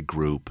recovery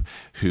group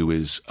who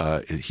is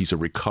he's a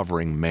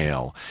recovering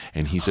male,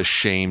 and he's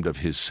ashamed of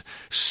his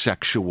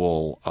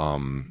sexual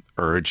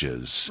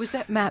urges. Was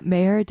that Matt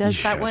Mayer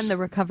does that one, the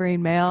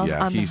recovering male?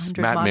 Yeah, on the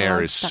Matt Mayer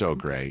monologue? is so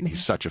great.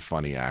 He's such a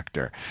funny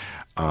actor,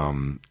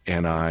 and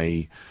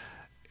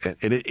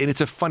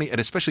it's a funny, and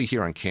especially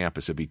here on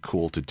campus, it'd be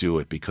cool to do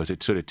it because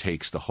it sort of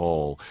takes the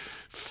whole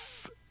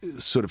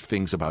sort of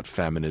things about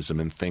feminism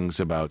and things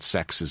about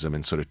sexism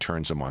and sort of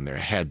turns them on their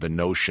head. The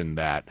notion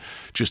that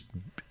just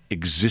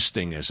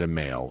existing as a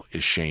male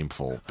is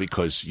shameful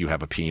because you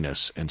have a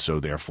penis, and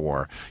so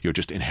therefore you're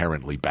just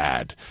inherently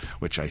bad,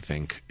 which I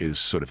think is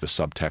sort of the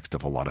subtext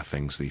of a lot of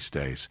things these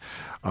days.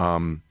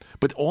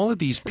 But all of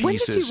these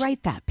pieces... When did you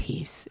write that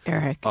piece,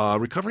 Eric?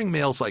 Recovering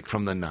Male's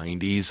from the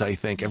 90s, I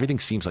think. Everything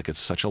seems like it's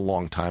such a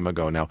long time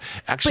ago now.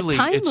 Actually,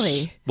 but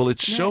timely.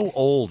 It's so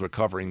old,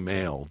 Recovering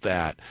Male,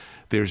 that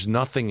there's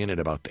nothing in it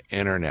about the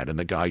internet, and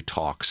the guy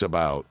talks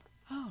about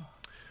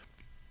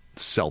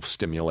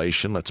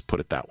self-stimulation, let's put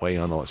it that way,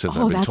 since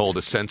I've been told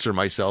to censor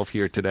myself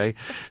here today.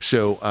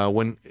 So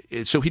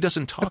so he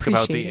doesn't talk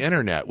about the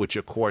internet, which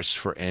of course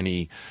for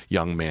any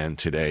young man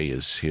today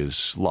is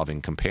his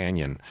loving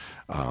companion,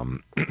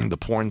 the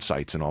porn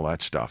sites and all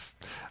that stuff.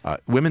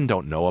 Women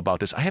don't know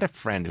about this. I had a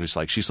friend who's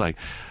she's like,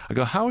 I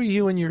go, how are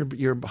you and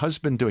your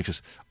husband doing? She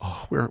goes,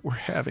 oh, we're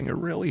having a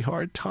really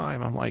hard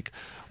time. I'm like,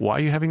 why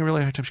are you having a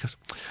really hard time? She goes,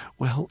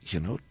 well,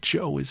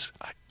 Joe is...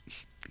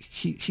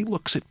 He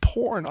looks at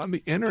porn on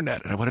the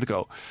internet. And I wanted to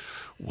go,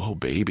 whoa,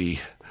 baby,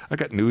 I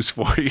got news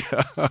for you.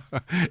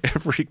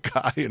 Every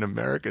guy in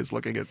America is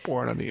looking at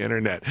porn on the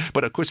internet.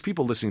 But of course,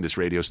 people listening to this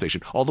radio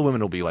station, all the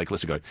women will be like,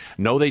 listen, going,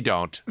 no, they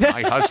don't.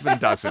 My husband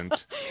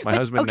doesn't. My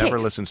husband never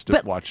listens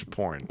to watch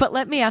porn. But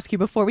let me ask you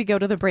before we go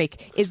to the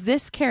break,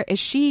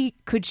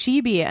 could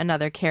she be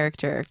another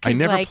character? I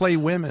never play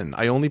women.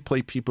 I only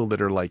play people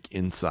that are like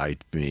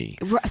inside me.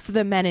 So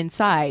the men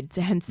inside,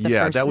 hence the first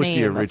Yeah, that was the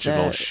name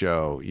original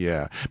show.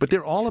 Yeah. But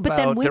they're all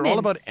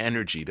about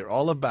energy. They're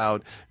all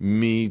about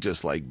me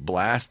just like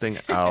blasting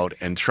out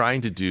and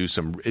trying to do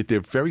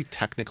they're very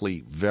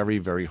technically very,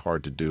 very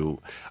hard to do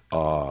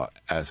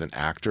as an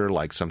actor.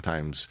 Like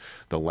sometimes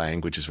the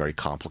language is very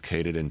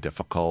complicated and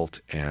difficult,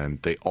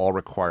 and they all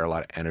require a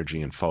lot of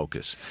energy and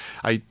focus.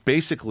 I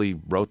basically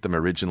wrote them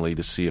originally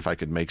to see if I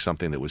could make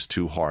something that was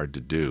too hard to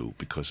do,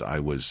 because I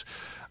was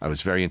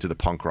very into the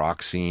punk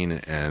rock scene,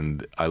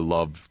 and I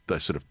love the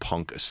sort of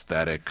punk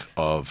aesthetic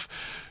of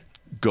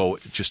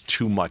just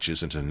too much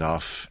isn't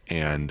enough,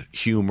 and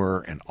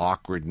humor and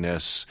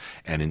awkwardness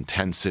and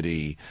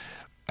intensity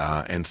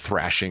and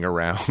thrashing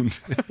around.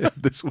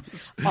 This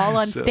was all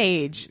on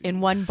stage in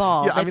one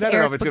ball. Yeah, I mean, I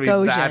don't know if it's going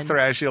to be that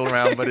thrashing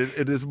around, but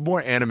it is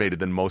more animated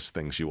than most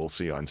things you will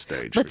see on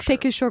stage. Let's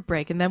take a short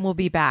break, and then we'll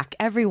be back.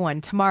 Everyone,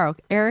 tomorrow,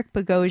 Eric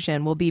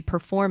Bogosian will be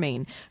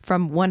performing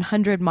from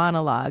 100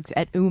 Monologues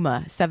at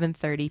UMA,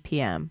 7:30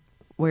 p.m.,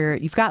 where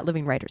you've got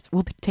living writers.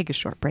 We'll take a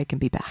short break and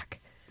be back.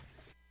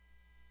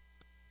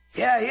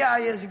 Yeah, here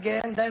I is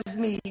again. That's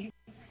me,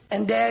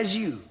 and there's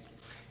you.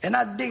 And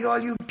I dig all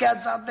you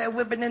cats out there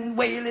whipping and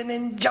wailing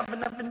and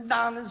jumping up and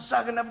down and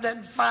sucking up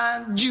that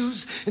fine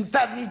juice and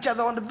patting each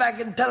other on the back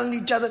and telling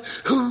each other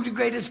who the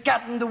greatest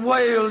cat in the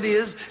world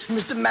is.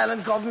 Mr.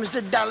 Malenkov,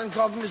 Mr.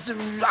 Dalenkov, Mr.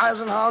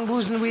 Eisenhower,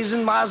 Woosen,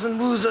 Wiesen, Meisen,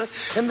 Wooser,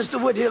 and Mr.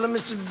 Woodhill, and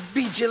Mr.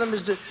 Beachhill, and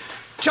Mr.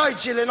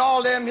 Churchill, and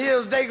all them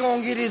hills, they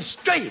gonna get it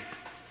straight.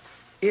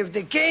 If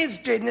they can't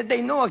straighten it,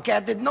 they know a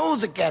cat that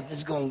knows a cat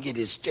that's gonna get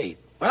it straight.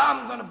 Well,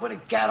 I'm gonna put a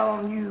cat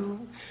on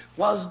you.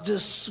 Was the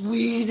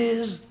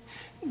sweetest,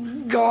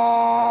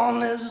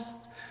 gonest,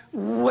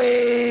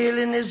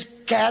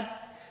 wailingest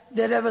cat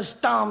that ever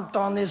stomped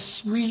on this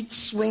sweet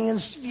swinging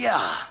sphere.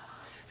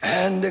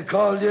 And they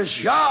called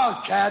this your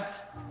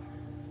cat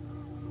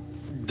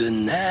the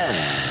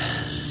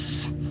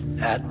Naz.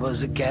 That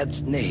was the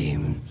cat's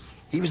name.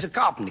 He was a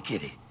carpenter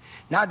kitty.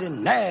 Now the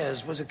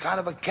Naz was a kind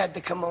of a cat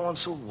that come on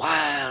so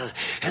wild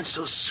and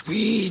so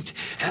sweet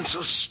and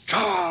so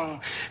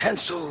strong and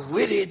so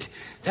witted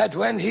that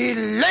when he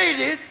laid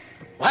it,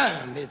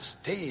 wham, it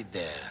stayed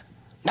there.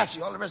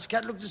 Naturally, all the rest of the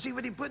cat looked to see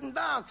what he putting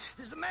down.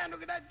 Is the man,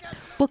 look at that cat.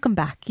 Welcome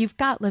back. You've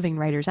got Living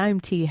Writers. I'm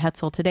T.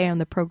 Hetzel. Today on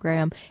the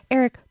program,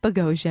 Eric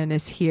Bogosian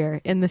is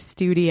here in the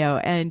studio,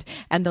 and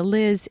the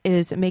Liz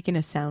is making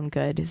us sound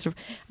good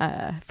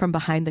from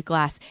behind the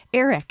glass.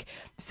 Eric,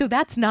 so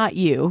that's not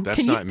you. That's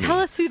Can not you me. tell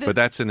us who But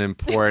that's an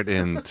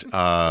important,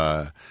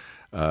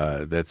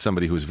 that's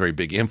somebody who's a very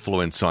big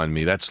influence on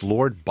me. That's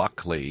Lord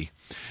Buckley,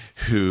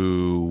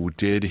 who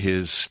did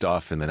his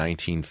stuff in the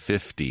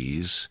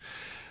 1950s.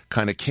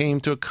 Kind of came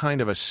to a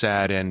kind of a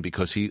sad end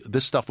because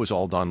this stuff was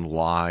all done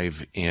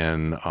live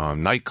in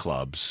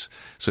nightclubs,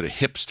 sort of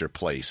hipster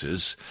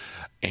places,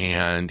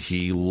 and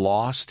he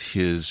lost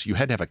you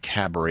had to have a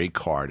cabaret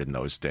card in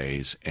those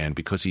days, and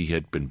because he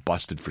had been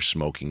busted for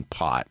smoking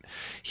pot,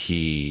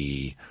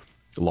 he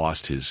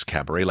lost his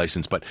cabaret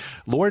license. But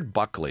Lord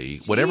Buckley,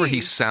 whatever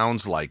he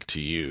sounds like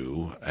to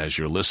you as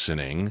you're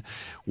listening,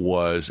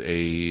 was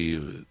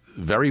a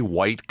very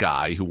white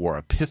guy who wore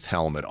a pith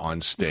helmet on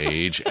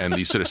stage and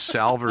these sort of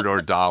Salvador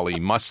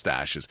Dali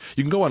mustaches.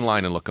 You can go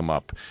online and look them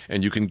up,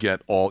 and you can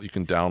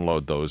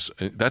download those.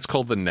 That's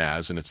called The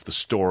Naz, and it's the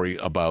story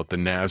about the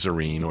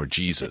Nazarene or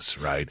Jesus,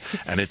 right?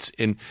 And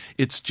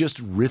it's just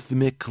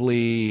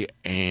rhythmically,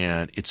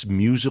 and it's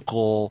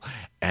musical,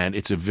 and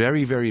it's a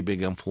very, very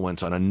big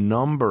influence on a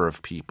number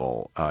of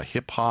people,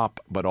 hip hop,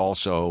 but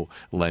also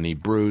Lenny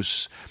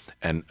Bruce,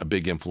 and a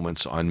big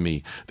influence on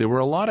me. There were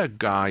a lot of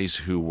guys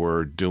who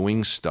were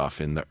doing stuff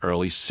in the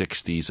early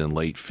 60s and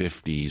late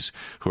 50s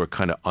who are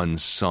kind of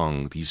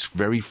unsung, these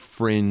very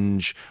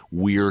fringe,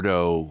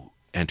 weirdo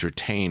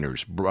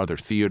entertainers. Brother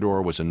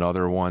Theodore was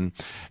another one,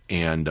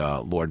 and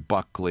Lord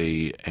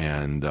Buckley,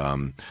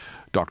 and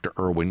Dr.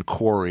 Irwin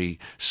Corey.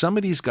 Some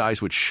of these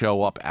guys would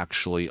show up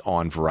actually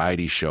on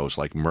variety shows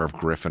like Merv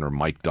Griffin or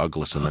Mike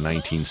Douglas in the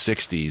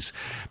 1960s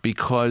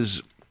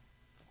because,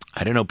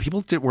 I don't know,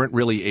 people weren't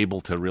really able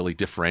to really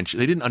differentiate.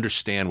 They didn't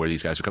understand where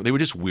these guys were coming. They were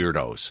just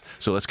weirdos.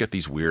 So let's get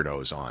these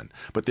weirdos on.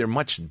 But they're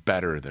much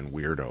better than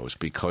weirdos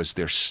because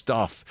their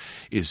stuff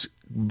is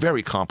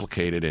very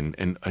complicated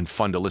and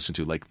fun to listen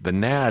to. Like the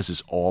Naz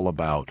is all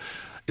about,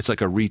 it's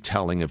like a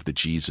retelling of the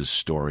Jesus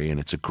story, and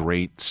it's a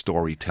great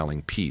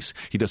storytelling piece.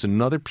 He does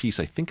another piece,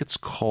 I think it's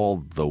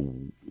called The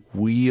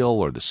Wheel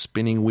or The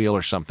Spinning Wheel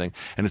or something,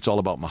 and it's all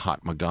about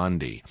Mahatma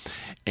Gandhi.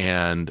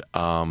 And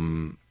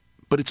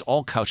but it's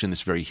all couched in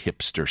this very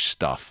hipster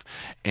stuff.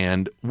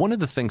 And one of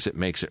the things that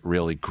makes it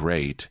really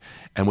great,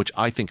 and which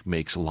I think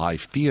makes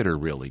live theater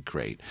really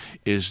great,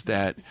 is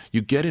that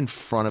you get in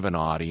front of an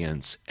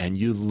audience and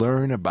you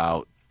learn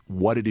about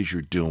what it is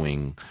you're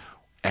doing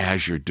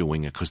as you're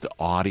doing it, because the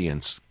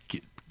audience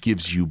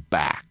gives you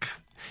back.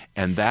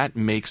 And that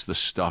makes the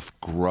stuff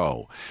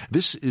grow.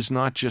 This is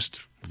not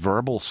just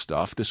verbal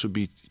stuff. This would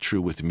be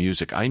true with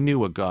music. I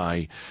knew a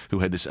guy who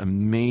had this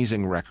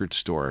amazing record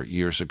store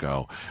years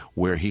ago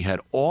where he had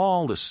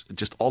all this,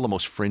 just all the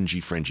most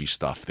fringy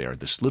stuff there,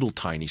 this little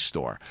tiny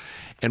store.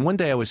 And one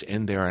day I was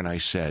in there and I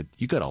said,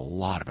 "You got a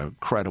lot of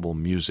incredible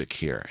music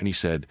here." And he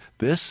said,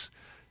 This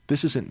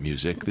isn't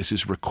music. This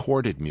is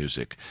recorded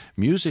music.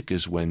 Music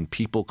is when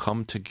people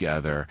come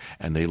together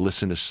and they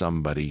listen to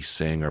somebody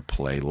sing or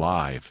play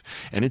live.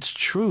 And it's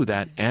true,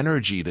 that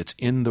energy that's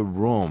in the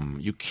room,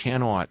 you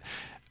cannot...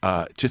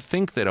 to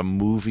think that a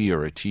movie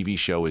or a TV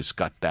show has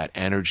got that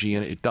energy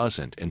in it, it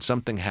doesn't. And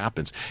something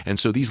happens. And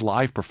so these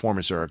live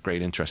performers are of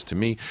great interest to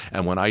me.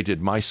 And when I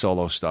did my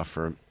solo stuff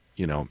for,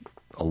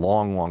 a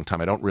long time,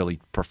 I don't really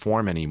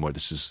perform anymore.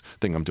 This is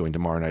the thing I'm doing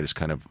tomorrow night is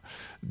kind of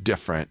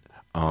different.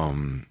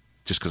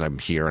 Just because I'm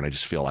here and I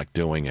just feel like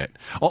doing it.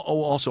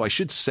 Also, I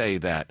should say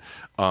that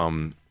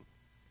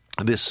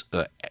this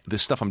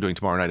stuff I'm doing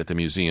tomorrow night at the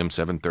museum,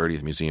 7:30 at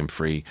the Museum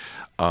Free,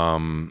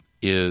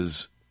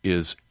 is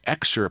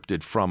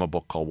excerpted from a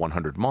book called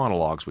 100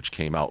 Monologues, which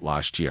came out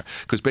last year.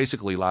 Because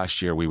basically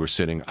last year we were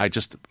sitting, I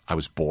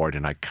was bored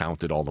and I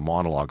counted all the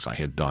monologues I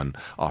had done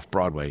off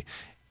Broadway,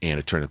 and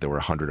it turned out there were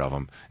 100 of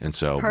them. And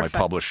so Perfect. My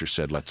publisher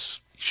said, let's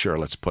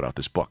put out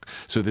this book.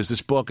 So there's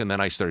this book, and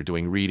then I started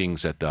doing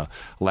readings at the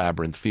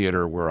Labyrinth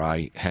Theater where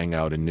I hang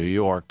out in New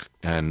York,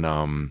 and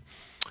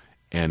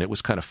it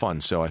was kind of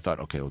fun. So I thought,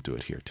 okay, we'll do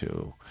it here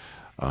too.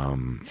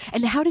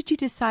 And how did you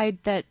decide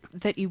that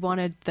you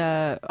wanted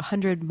the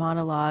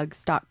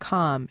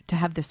 100monologues.com to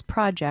have this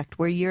project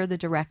where you're the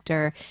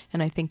director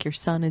and I think your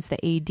son is the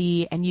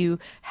AD and you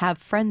have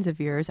friends of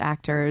yours,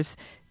 actors?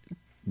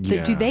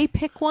 Yeah. Do they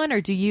pick one, or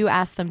do you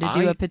ask them to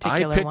do a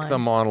particular one? I pick the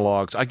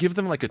monologues. I give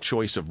them like a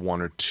choice of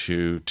one or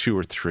two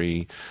or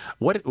three.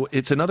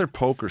 It's another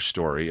poker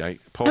story.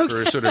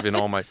 Poker is sort of in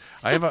all my.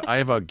 I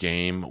have a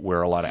game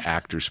where a lot of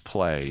actors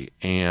play,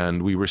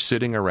 and we were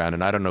sitting around,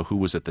 and I don't know who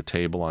was at the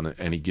table on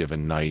any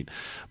given night,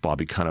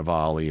 Bobby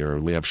Cannavale or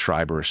Liev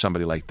Schreiber or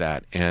somebody like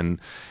that, and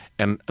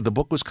the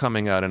book was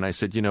coming out, and I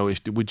said,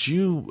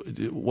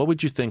 what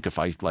would you think if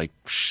I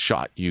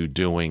shot you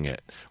doing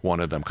it? One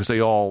of them, because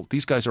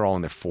these guys are all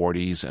in their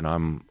 40s, and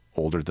I'm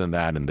older than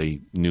that, and they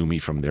knew me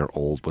from their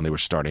when they were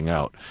starting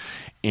out.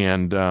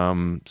 And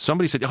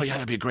somebody said, "Oh yeah,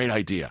 that'd be a great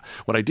idea."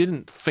 What I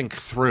didn't think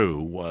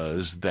through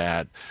was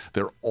that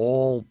they're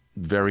all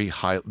very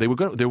high. They're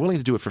willing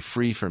to do it for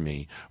free for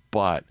me,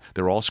 but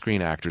they're all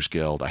Screen Actors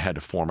Guild. I had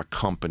to form a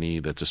company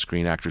that's a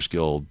Screen Actors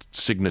Guild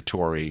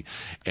signatory,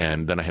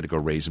 and then I had to go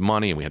raise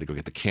money, and we had to go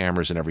get the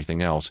cameras and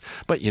everything else.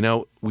 But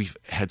we've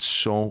had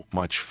so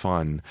much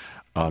fun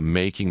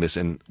making this.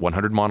 And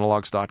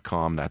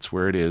 100monologues.com, that's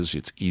where it is.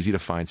 It's easy to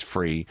find. It's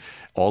free.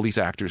 All these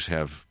actors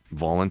have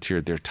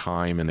volunteered their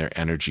time and their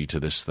energy to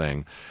this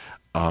thing.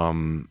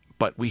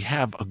 But we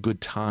have a good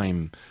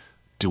time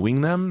doing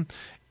them.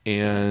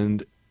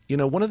 And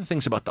one of the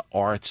things about the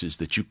arts is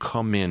that you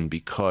come in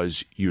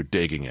because you're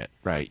digging it,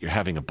 right? You're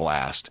having a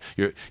blast.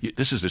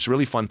 This is this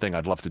really fun thing.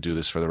 I'd love to do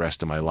this for the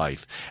rest of my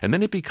life. And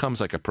then it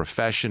becomes like a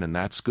profession, and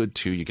that's good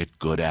too. You get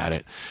good at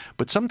it.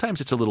 But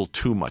sometimes it's a little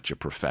too much a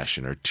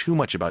profession, or too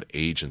much about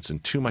agents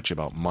and too much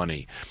about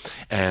money.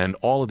 And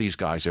all of these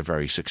guys are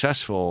very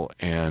successful,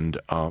 and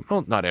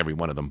not every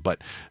one of them, but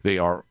they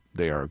are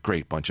a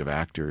great bunch of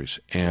actors.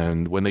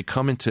 And when they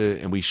come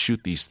and we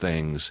shoot these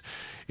things,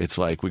 it's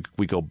like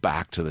we go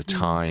back to the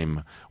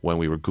time when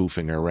we were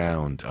goofing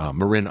around.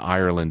 Marin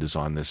Ireland is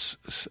on this.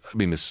 I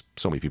mean, there's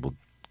so many people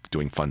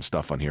doing fun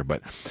stuff on here,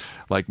 but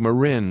like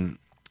Marin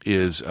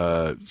is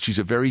she's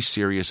a very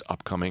serious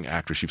upcoming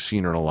actress. You've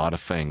seen her in a lot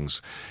of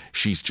things.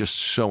 She's just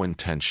so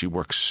intense. She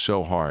works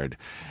so hard.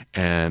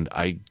 And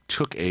I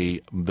took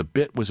the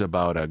bit was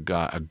about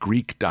a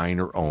Greek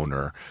diner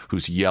owner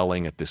who's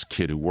yelling at this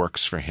kid who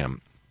works for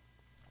him.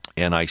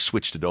 And I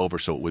switched it over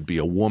so it would be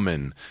a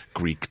woman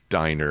Greek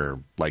diner,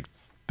 like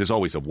there's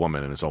always a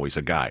woman and there's always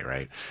a guy,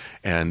 right?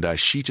 And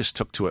she just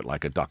took to it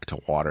like a duck to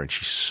water, and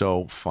she's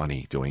so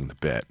funny doing the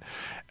bit.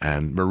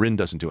 And Marin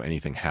doesn't do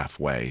anything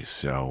halfway,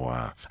 so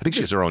I think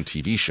she has her own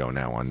TV show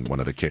now on one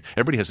of the kids.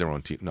 Everybody has their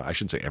own TV. No, I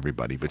shouldn't say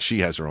everybody, but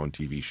she has her own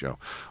TV show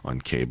on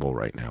cable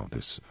right now.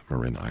 This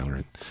Marin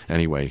Ireland.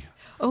 Anyway.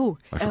 Oh,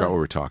 I forgot what we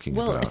were talking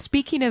about. Well,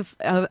 speaking of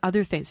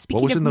other things,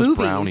 speaking what was of in those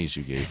movies, brownies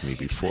you gave me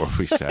before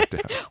we sat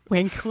down?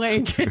 Wink,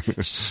 wink.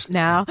 Shh,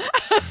 now.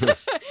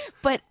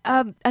 But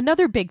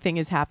another big thing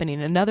is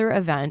happening. Another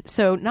event.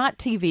 So not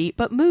TV,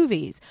 but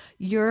movies.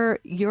 Your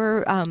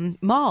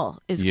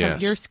mall is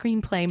your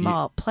screenplay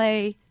mall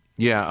play.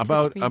 Yeah,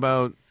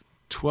 about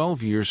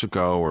 12 years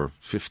ago or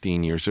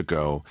 15 years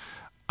ago,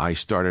 I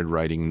started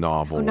writing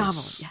novels. Oh,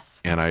 novels, yes.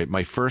 And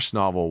my first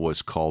novel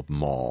was called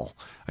Mall.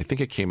 I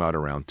think it came out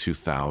around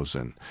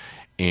 2000.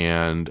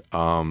 And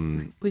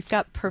we've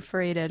got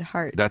Perforated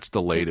Heart. That's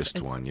the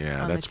latest one.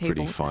 Yeah, that's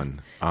pretty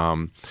fun.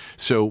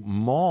 So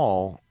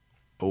Mall,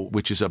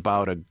 which is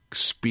about a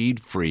speed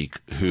freak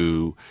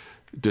who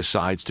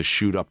decides to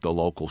shoot up the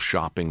local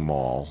shopping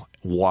mall.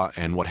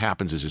 And what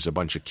happens is there's a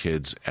bunch of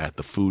kids at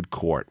the food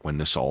court when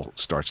this all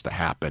starts to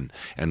happen,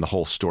 and the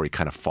whole story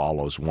kind of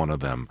follows one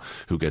of them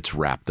who gets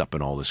wrapped up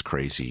in all this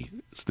crazy.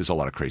 There's a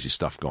lot of crazy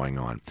stuff going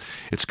on.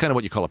 It's kind of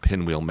what you call a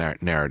pinwheel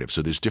narrative.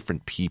 So there's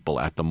different people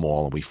at the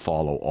mall, and we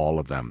follow all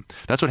of them.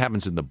 That's what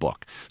happens in the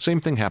book.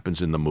 Same thing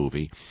happens in the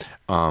movie.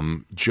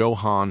 Joe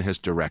Hahn has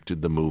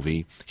directed the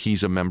movie.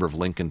 He's a member of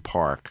Linkin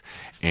Park,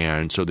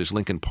 and so there's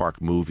Linkin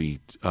Park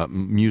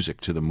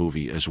music to the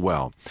movie as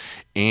well.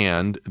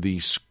 And the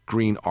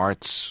Screen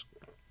Arts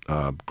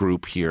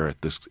group here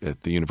at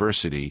the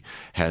university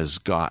has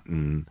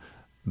gotten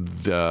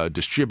the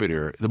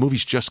distributor. The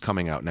movie's just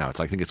coming out now.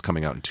 I think it's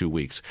coming out in 2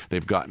 weeks.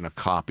 They've gotten a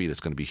copy that's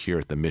going to be here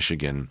at the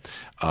Michigan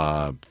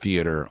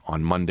Theater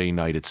on Monday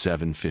night at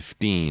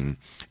 7:15.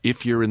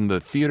 If you're in the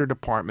theater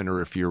department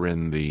or if you're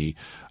in the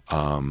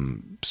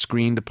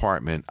screen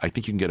department, I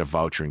think you can get a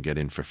voucher and get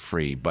in for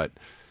free. But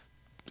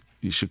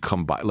you should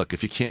come by. Look,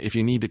 if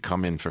you need to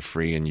come in for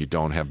free and you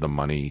don't have the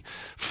money,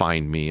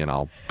 find me and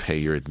I'll pay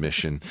your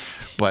admission.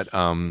 But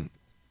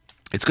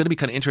it's going to be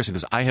kind of interesting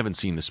because I haven't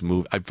seen this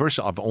movie.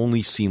 I've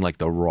only seen like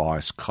the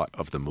rawest cut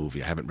of the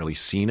movie. I haven't really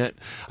seen it.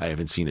 I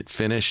haven't seen it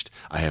finished.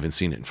 I haven't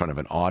seen it in front of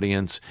an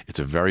audience. It's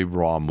a very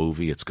raw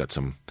movie. It's got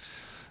some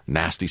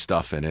nasty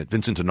stuff in it.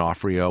 Vincent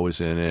D'Onofrio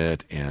is in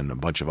it and a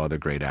bunch of other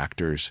great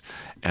actors.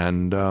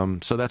 And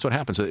so that's what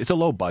happens. It's a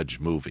low-budget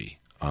movie,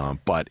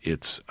 but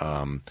it's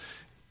all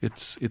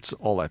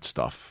that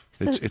stuff.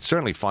 So, it's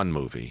certainly a fun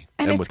movie.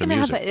 And it's with the going to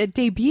music. have a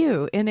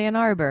debut in Ann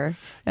Arbor.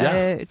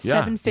 It's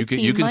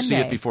 7:15 You can see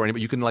Monday. it before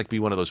anybody. You can be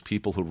one of those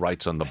people who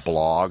writes on the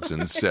blogs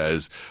and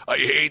says, "I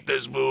hate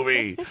this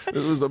movie. It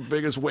was the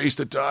biggest waste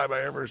of time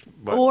I ever."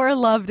 But or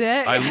loved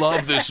it. I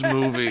love this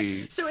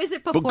movie. So is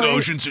it before?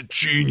 Bogosian's a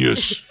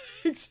genius.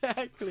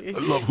 Exactly. I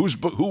love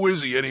who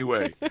is he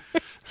anyway?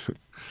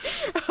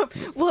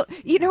 Well,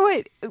 you know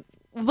what?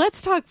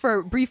 Let's talk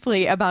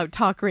briefly about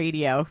talk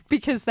radio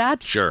because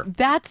that's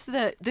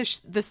the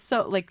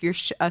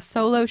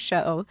solo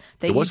show.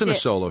 That It wasn't you a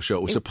did. solo show.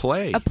 It was a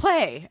play. A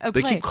play.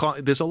 They keep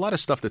there's a lot of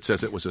stuff that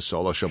says it was a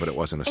solo show, but it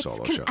wasn't a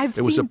solo show. I've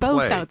it was seen a both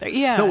play. out there.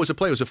 Yeah. No, it was a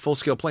play. It was a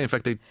full-scale play. In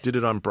fact, they did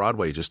it on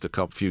Broadway just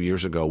a few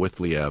years ago with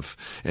Liev,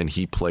 and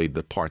he played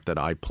the part that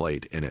I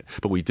played in it.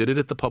 But we did it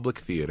at the Public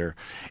Theater,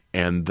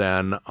 and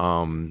then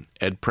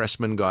Ed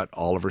Pressman got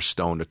Oliver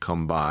Stone to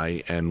come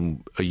by,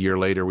 and a year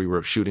later we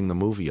were shooting the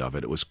movie of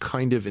it. It was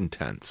kind of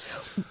intense.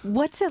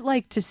 What's it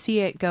like to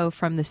see it go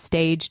from the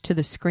stage to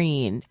the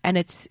screen? And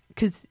it's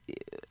because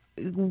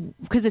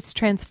it's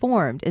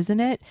transformed, isn't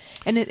it?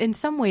 And in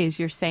some ways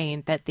you're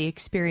saying that the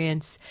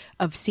experience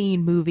of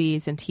seeing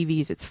movies and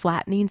TVs, it's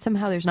flattening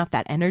somehow. There's not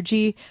that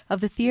energy of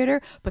the theater,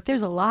 but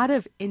there's a lot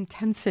of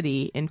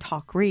intensity in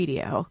talk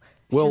radio.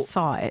 I just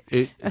saw it.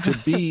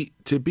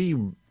 To be,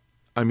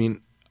 I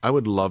mean, I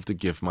would love to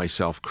give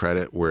myself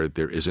credit where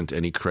there isn't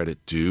any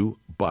credit due,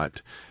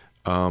 but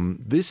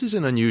this is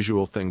an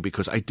unusual thing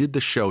because I did the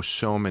show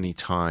so many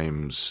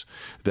times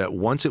that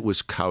once it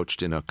was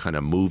couched in a kind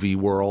of movie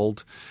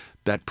world,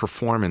 that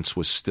performance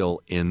was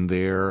still in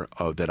there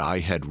that I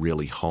had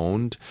really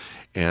honed,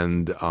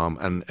 and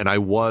I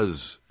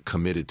was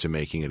committed to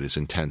making it as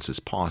intense as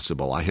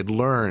possible. I had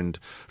learned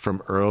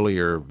from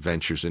earlier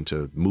ventures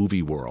into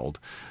movie world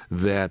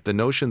that the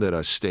notion that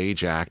a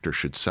stage actor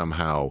should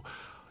somehow,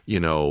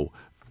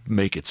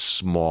 make it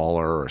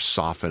smaller or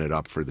soften it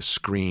up for the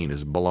screen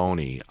is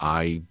baloney.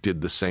 I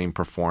did the same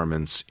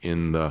performance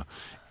in the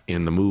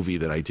movie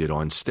that I did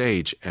on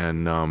stage,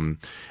 and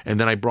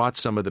then I brought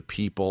some of the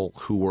people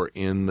who were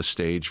in the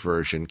stage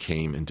version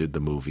came and did the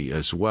movie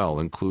as well,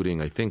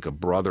 including I think a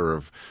brother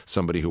of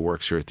somebody who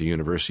works here at the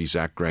university,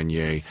 Zach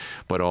Grenier,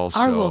 but also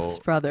Arwolf's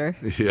brother,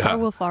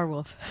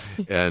 Arwolf,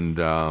 and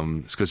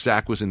because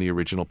Zach was in the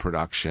original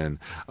production.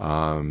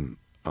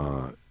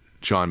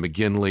 John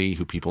McGinley,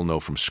 who people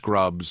know from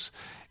Scrubs,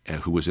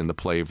 who was in the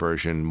play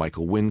version,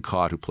 Michael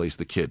Wincott, who plays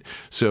the kid.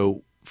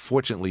 So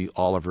fortunately,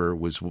 Oliver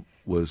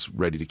was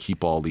ready to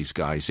keep all these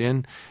guys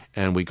in,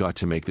 and we got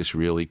to make this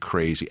really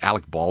crazy.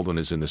 Alec Baldwin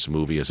is in this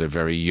movie as a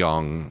very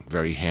young,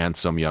 very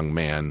handsome young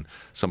man.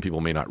 Some people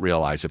may not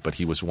realize it, but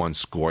he was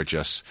once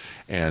gorgeous,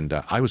 and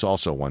I was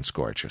also once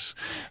gorgeous.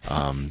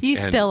 You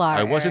still are.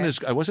 I wasn't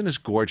as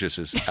gorgeous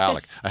as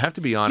Alec. I have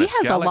to be honest.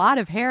 He has a lot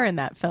of hair in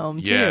that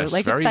film too. Yes,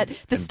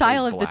 it's the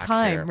style of the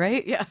time, hair.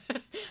 Right? Yeah.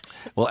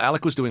 Well,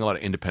 Alec was doing a lot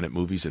of independent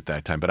movies at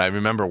that time, but I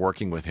remember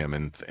working with him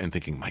and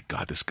thinking, my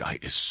God, this guy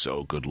is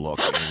so good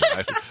looking.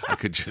 I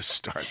could just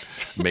start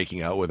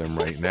making out with him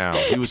right now.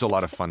 He was a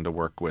lot of fun to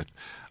work with.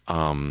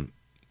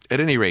 At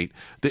any rate,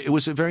 it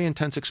was a very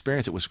intense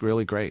experience. It was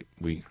really great.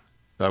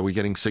 Are we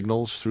getting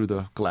signals through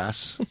the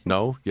glass?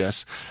 No?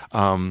 Yes.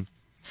 The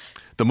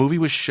movie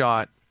was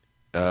shot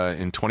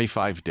in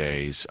 25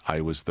 days.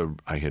 I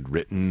had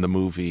written the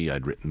movie,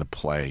 I'd written the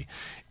play,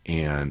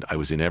 and I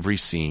was in every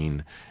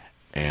scene.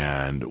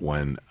 And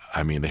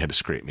they had to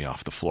scrape me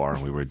off the floor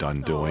and we were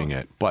done doing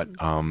it. But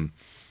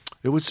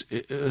it was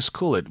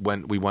cool.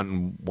 We went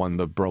and won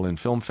the Berlin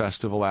Film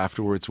Festival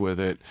afterwards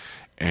with it.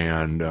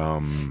 And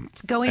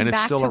It's going and it's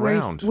back still to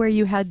around. where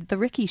you had the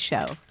Ricky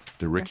show.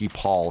 The Ricky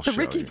Paul show. The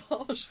Ricky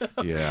Paul show.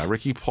 Yeah,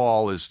 Ricky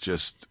Paul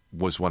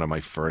was one of my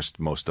first,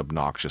 most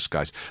obnoxious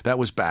guys. That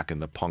was back in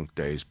the punk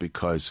days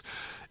because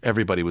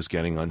everybody was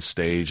getting on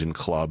stage in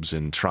clubs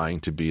and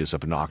trying to be as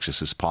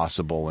obnoxious as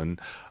possible. And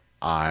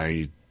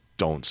I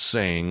don't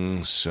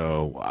sing,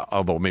 so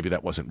although maybe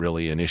that wasn't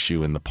really an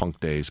issue in the punk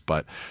days,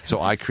 but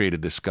so I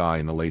created this guy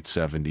in the late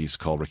 70s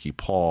called Ricky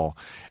Paul,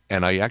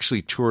 and I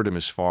actually toured him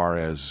as far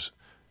as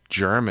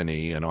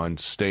Germany, and on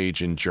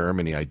stage in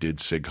Germany I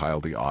did Sig Heil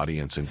the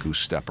Audience and Goose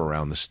Step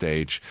around the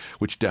stage,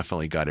 which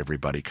definitely got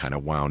everybody kind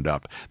of wound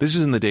up. This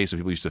is in the days when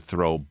people used to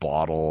throw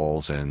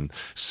bottles and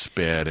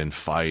spit and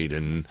fight,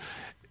 and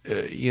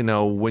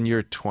when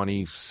you're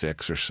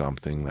 26 or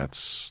something,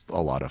 that's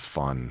a lot of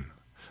fun.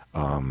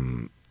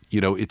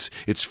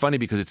 It's funny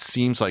because it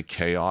seems like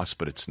chaos,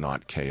 but it's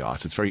not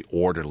chaos. It's very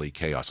orderly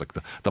chaos, like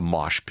the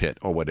mosh pit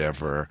or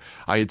whatever.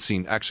 I had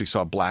actually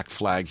saw Black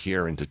Flag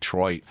here in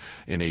Detroit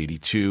in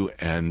 '82,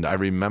 and I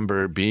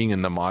remember being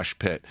in the mosh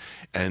pit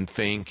and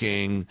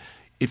thinking,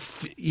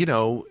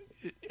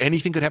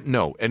 anything could happen.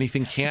 No,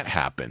 anything can't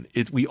happen.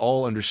 We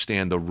all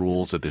understand the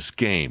rules of this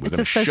game. We're going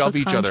to shove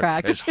each other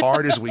as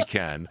hard as we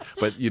can,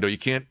 but you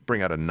can't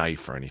bring out a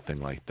knife or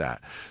anything like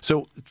that.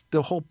 So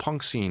the whole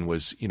punk scene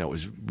was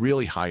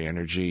really high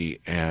energy,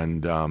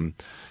 and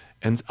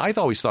I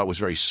always thought it was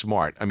very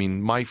smart. I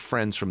mean, my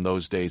friends from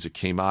those days that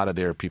came out of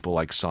there, people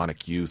like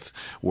Sonic Youth,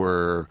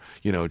 were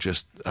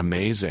just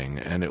amazing,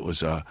 and it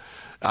was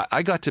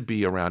I got to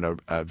be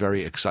around a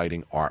very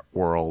exciting art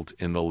world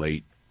in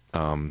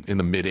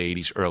the mid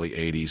 80s, early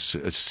 80s,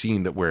 a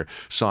scene where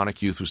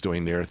Sonic Youth was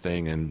doing their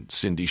thing and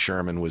Cindy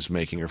Sherman was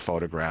making her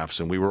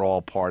photographs, and we were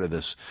all part of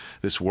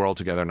this world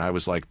together, and I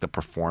was like the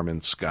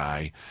performance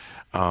guy.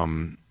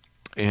 And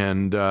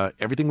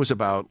everything was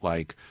about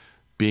like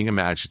being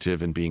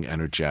imaginative and being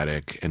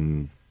energetic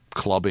and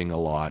clubbing a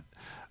lot.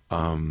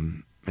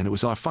 And it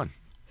was a lot of fun.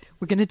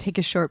 We're going to take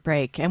a short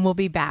break, and we'll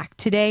be back.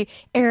 Today,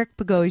 Eric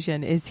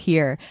Bogosian is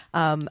here.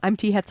 I'm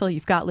T. Hetzel.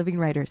 You've got Living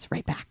Writers.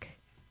 Right back.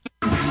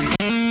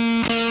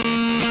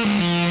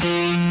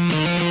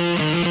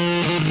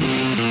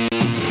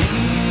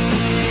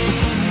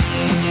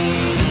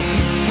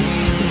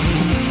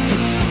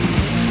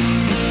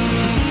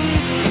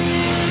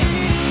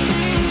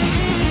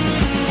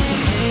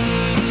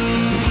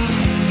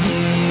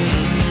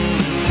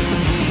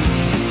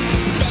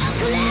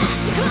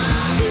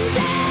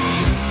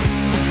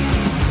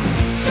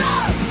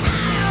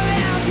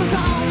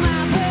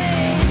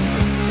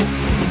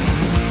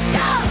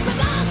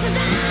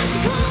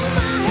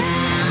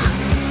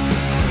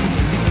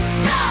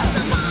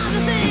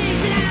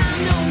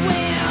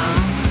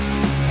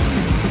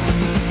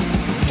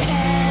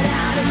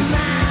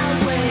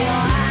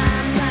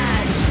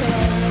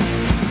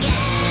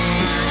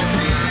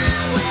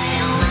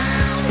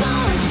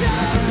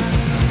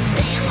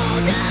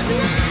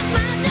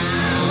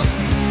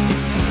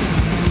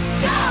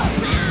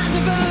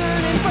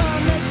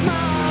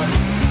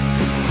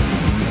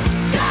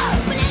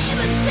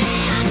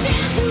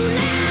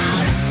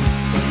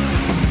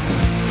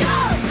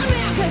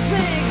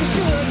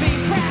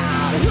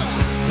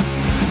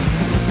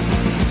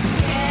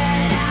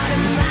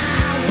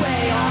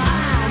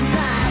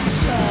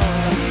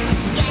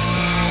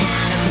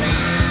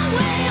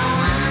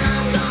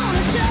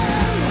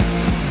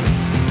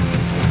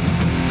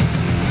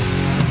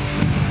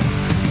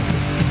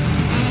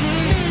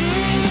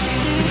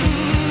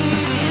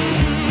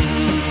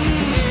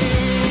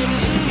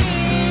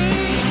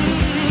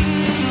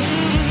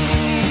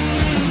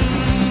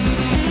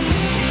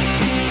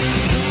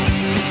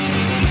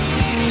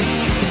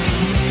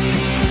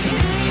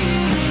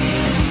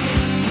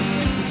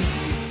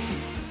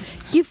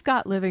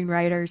 Got Living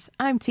Writers.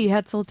 I'm T.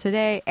 Hetzel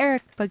today.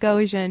 Eric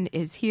Bogosian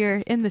is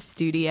here in the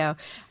studio.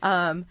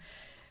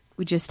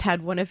 We just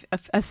had one of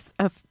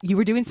you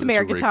were doing some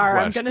air guitar.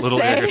 I'm going to say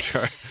little air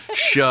guitar.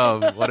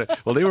 Shove.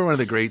 Well, they were one of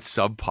the great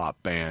Sub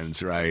Pop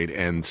bands, right?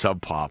 And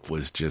Sub Pop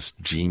was just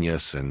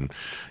genius, and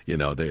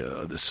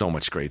there's so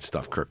much great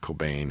stuff. Kurt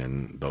Cobain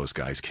and those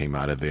guys came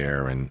out of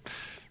there, and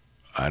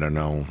I don't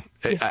know.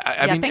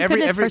 I mean, thank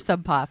goodness for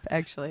Sub Pop,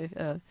 actually.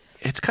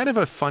 It's kind of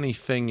a funny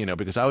thing,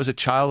 because I was a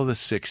child of the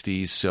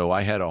 60s, so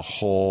I had a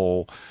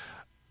whole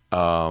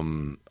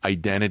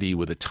identity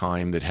with a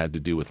time that had to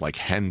do with like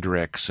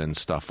Hendrix and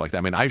stuff like that.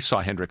 I mean, I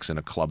saw Hendrix in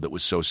a club that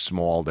was so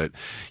small that,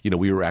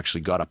 we were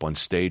actually got up on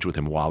stage with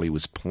him while he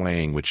was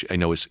playing, which I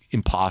know is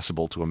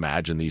impossible to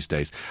imagine these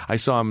days. I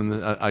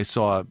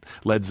saw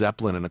Led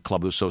Zeppelin in a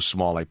club that was so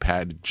small I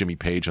patted Jimmy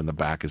Page on the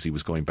back as he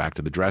was going back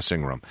to the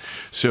dressing room.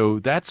 So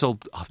that's a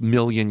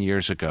million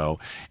years ago.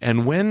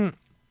 And when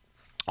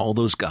all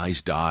those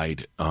guys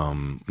died,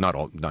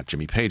 not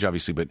Jimmy Page,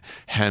 obviously, but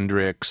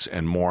Hendrix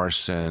and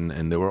Morrison,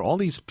 and there were all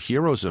these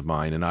heroes of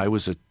mine, and I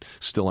was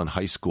still in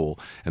high school,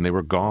 and they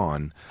were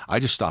gone. I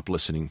just stopped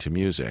listening to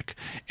music.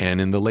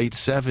 And in the late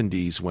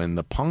 70s, when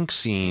the punk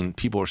scene,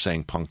 people were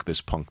saying punk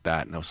this, punk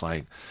that, and I was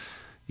like,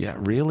 yeah,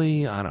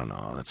 really? I don't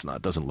know.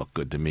 It doesn't look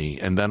good to me.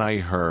 And then I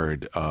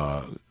heard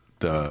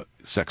the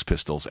Sex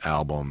Pistols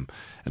album,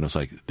 and I was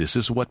like, this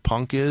is what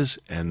punk is.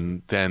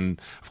 And then,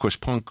 of course,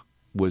 punk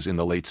was in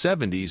the late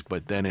 70s,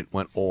 but then it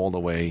went all the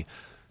way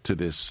to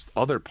this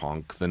other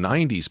punk, the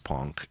 90s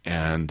punk.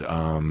 And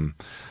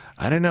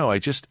I don't know. I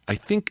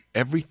think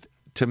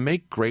to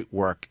make great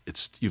work,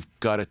 you've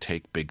got to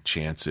take big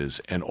chances.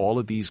 And all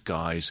of these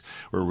guys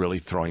were really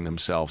throwing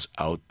themselves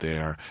out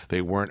there.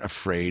 They weren't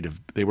afraid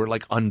they were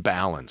like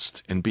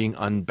unbalanced. And being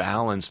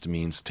unbalanced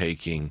means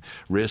taking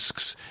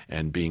risks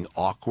and being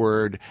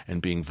awkward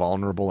and being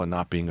vulnerable and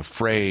not being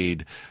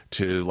afraid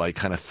to like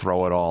kind of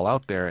throw it all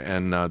out there.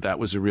 And that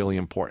was a really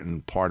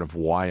important part of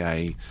why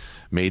I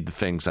made the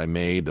things I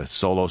made, the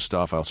solo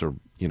stuff. I also,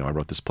 I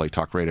wrote this play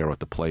Talk Radio, I wrote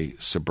the play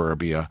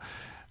Suburbia.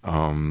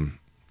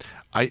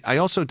 I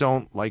also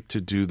don't like to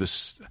do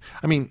this.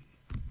 I mean,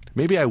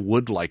 maybe I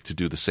would like to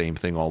do the same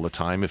thing all the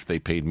time if they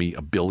paid me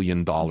 $1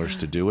 billion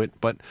to do it.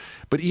 But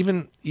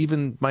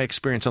even my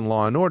experience on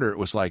Law and Order, it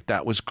was like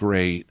that was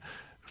great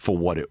for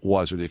what it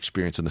was, or the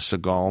experience in the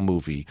Seagal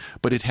movie.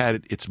 But it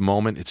had its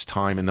moment, its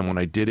time, and then when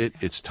I did it,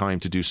 it's time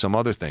to do some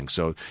other thing.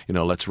 So,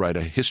 let's write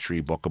a history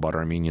book about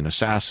Armenian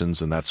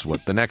assassins, and that's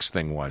what the next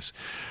thing was.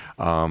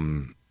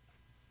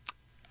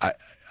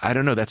 I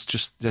don't know. That's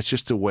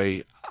just a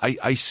way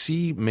I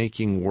see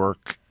making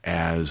work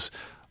as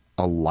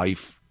a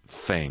life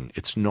thing.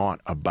 It's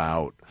not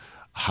about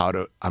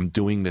I'm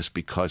doing this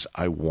because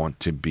I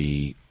want to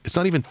be. It's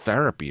not even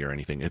therapy or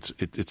anything. It's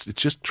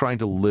just trying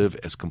to live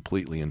as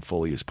completely and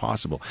fully as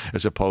possible,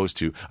 as opposed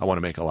to I want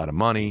to make a lot of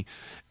money.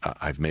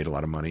 I've made a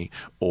lot of money,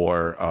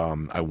 or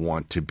I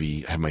want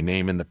to have my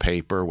name in the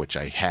paper, which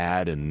I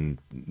had, and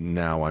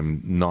now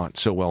I'm not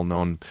so well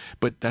known.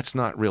 But that's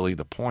not really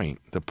the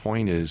point. The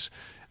point is,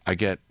 I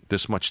get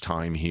this much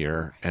time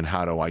here, and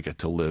how do I get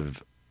to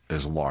live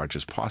as large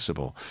as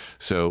possible?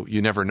 So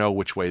you never know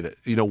which way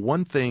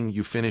one thing,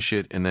 you finish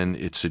it and then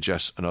it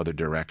suggests another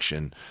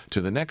direction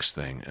to the next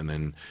thing, and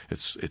then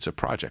it's a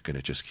project and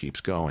it just keeps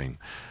going.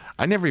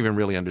 I never even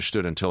really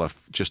understood until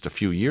just a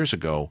few years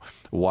ago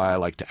why I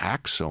like to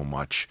act so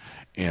much.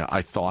 And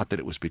I thought that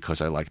it was because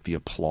I liked the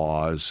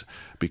applause,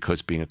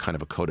 because being a kind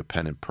of a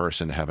codependent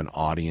person, to have an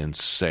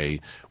audience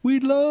say, "We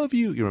love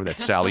you." You remember that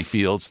Sally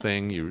Fields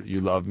thing? You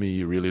love me,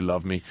 you really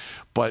love me.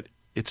 But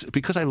it's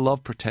because I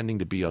love pretending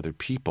to be other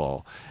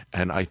people,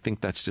 and I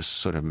think that's just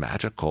sort of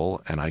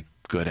magical, and I'm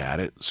good at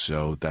it,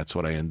 so that's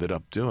what I ended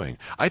up doing.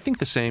 I think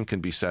the same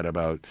can be said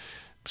about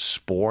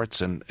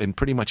sports and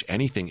pretty much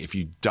anything. If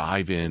you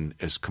dive in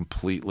as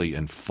completely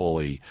and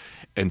fully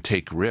and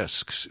take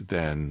risks,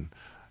 then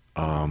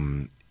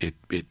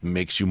it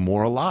makes you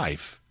more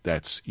alive.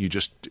 Where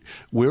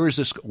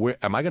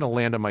am I going to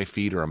land on my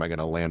feet, or am I going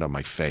to land on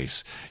my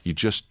face? You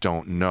just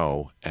don't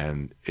know,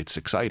 and it's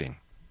exciting.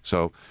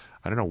 So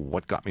I don't know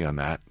what got me on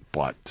that,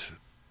 but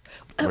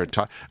I've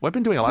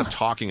been doing a lot of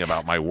talking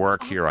about my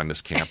work here on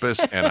this campus,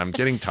 and I'm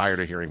getting tired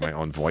of hearing my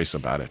own voice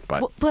about it.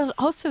 But it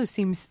also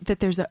seems that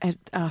there's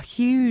a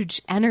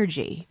huge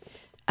energy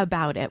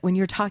about it when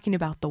you're talking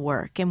about the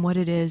work and what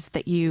it is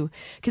that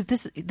because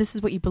this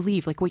is what you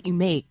believe, like what you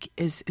make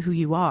is who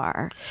you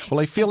are. Well,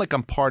 I feel like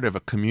I'm part of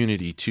a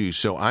community too,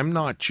 so I'm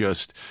not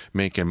just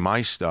making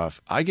my stuff.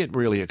 I get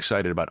really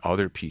excited about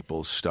other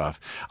people's stuff.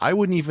 I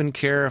wouldn't even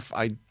care if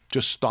I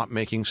just stop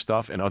making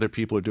stuff and other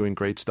people are doing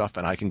great stuff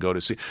and I can go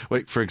to see.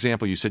 Wait, for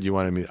example, you said you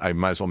wanted me, I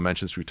might as well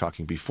mention this, we were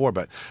talking before,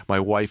 but my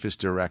wife is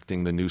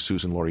directing the new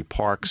Susan Laurie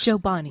Parks. Jo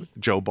Bonnie.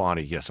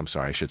 Yes, I'm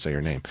sorry, I should say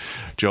her name.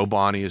 Jo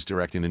Bonnie is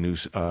directing the new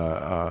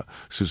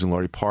Susan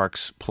Laurie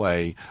Parks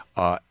play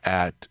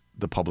at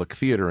the Public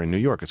Theater in New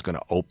York. It's going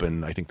to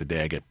open, I think, the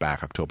day I get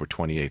back, October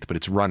 28th, but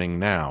it's running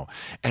now.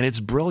 And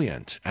it's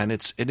brilliant. And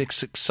it's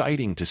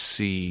exciting to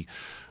see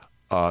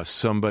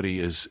somebody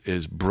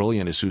as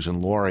brilliant as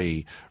Susan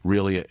Laurie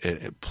really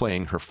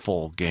playing her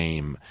full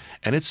game.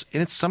 And it's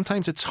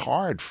sometimes it's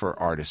hard for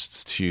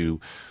artists to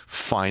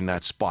find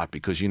that spot,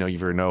 because you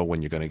never know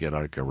when you're going to get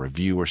like a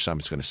review or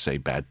something's going to say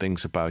bad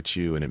things about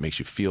you and it makes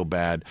you feel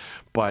bad.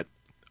 But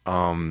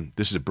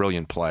this is a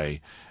brilliant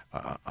play.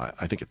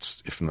 I think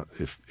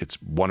if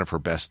it's one of her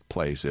best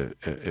plays.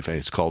 If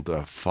it's called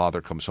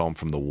Father Comes Home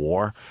from the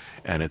War,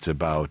 and it's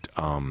about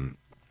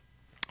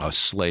a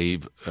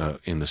slave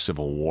in the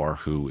Civil War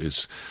who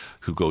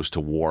goes to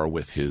war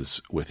with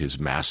his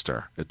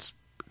master. It's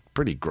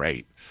pretty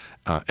great.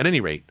 At any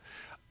rate,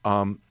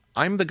 I'm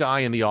the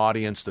guy in the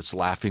audience that's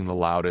laughing the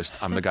loudest.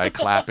 I'm the guy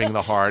clapping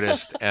the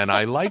hardest, and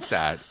I like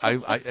that.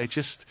 I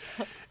just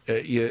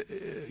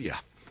yeah.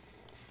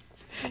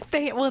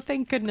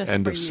 Thank goodness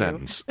End for of you.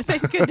 sentence.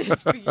 Thank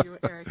goodness for you,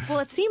 Eric. Well,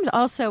 it seems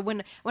also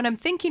when I'm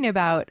thinking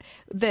about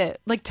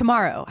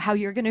tomorrow, how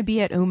you're going to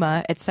be at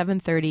UMA at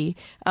 7:30,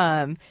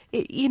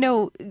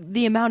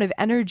 the amount of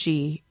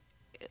energy,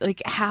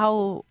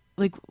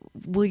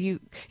 will you?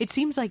 It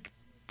seems like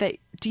that.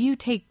 Do you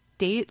take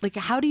days? Like,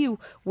 how do you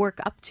work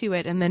up to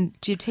it? And then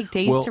do you take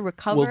days to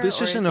recover? Well,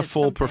 this or isn't is a it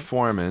full something-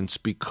 performance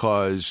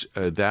because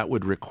that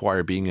would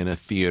require being in a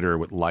theater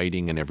with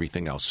lighting and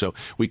everything else. So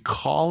we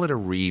call it a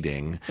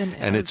reading,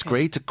 and it's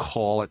great to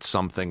call it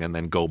something and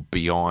then go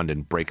beyond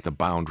and break the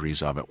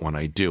boundaries of it when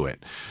I do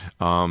it.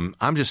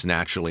 I'm just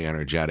naturally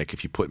energetic.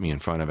 If you put me in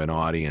front of an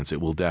audience, it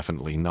will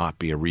definitely not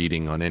be a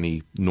reading on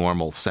any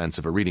normal sense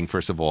of a reading.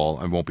 First of all,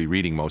 I won't be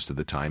reading most of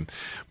the time.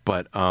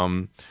 But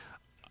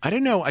I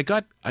don't know. I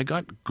got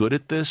good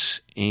at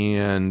this,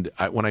 and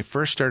when I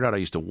first started out, I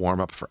used to warm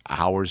up for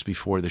hours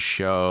before the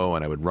show,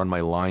 and I would run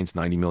my lines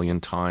 90 million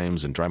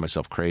times and drive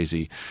myself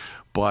crazy.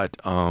 But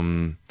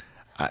I'm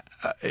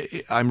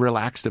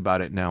relaxed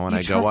about it now, and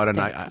I go out and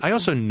I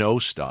also know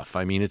stuff.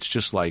 I mean, it's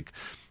just like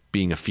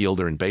being a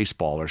fielder in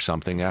baseball or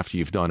something. After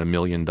you've done a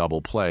million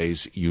double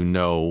plays, you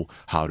know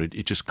how to,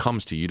 it just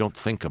comes to you. You don't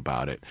think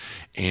about it.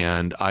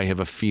 And I have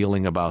a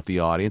feeling about the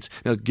audience.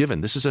 Now, given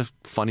this is a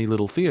funny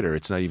little theater,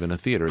 it's not even a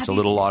theater, it's a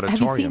little auditorium.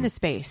 Have you seen the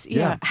space?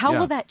 Yeah. How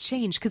will that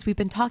change? Because we've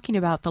been talking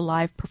about the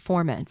live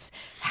performance.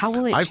 How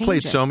will it change? I've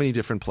played so many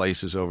different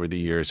places over the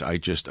years, I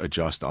just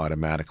adjust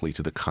automatically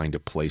to the kind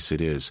of place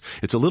it is.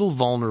 It's a little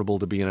vulnerable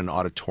to be in an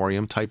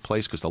auditorium type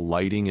place because the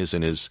lighting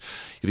isn't as,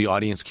 the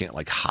audience can't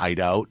like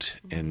hide out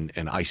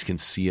and I can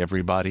see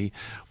everybody,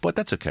 but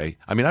that's okay.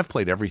 I mean, I've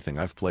played everything.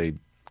 I've played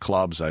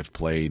clubs. I've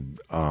played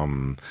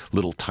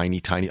little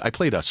tiny. I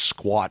played a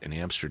squat in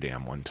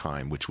Amsterdam one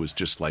time, which was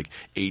just like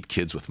 8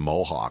 kids with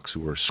mohawks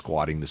who were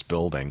squatting this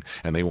building,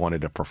 and they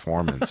wanted a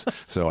performance.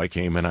 So I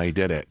came and I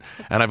did it.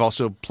 And I've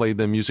also played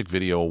the Music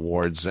Video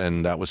Awards,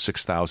 and that was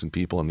 6,000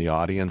 people in the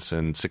audience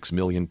and 6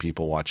 million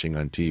people watching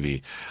on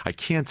TV. I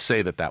can't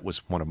say that that was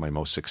one of my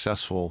most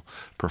successful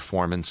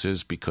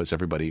performances because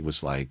everybody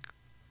was like,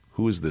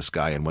 who is this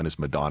guy and when is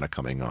Madonna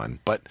coming on?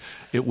 But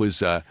it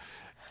was,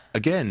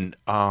 again,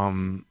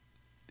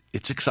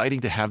 it's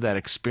exciting to have that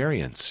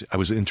experience. I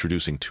was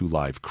introducing 2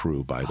 Live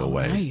Crew, by the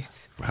way.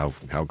 Nice.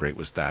 How great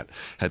was that?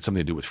 Had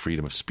something to do with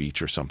freedom of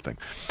speech or something.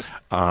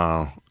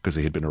 Because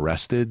they had been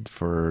arrested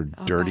for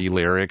dirty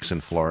lyrics in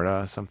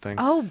Florida or something.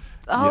 Oh,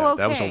 yeah, okay.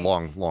 That was a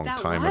long That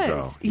time was,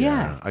 ago.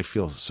 yeah. I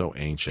feel so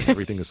ancient.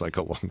 Everything is like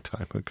a long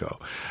time ago.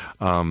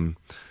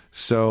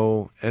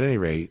 So at any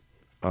rate,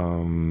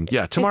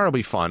 tomorrow will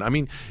be fun. I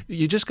mean,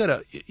 you just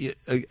gotta.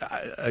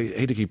 I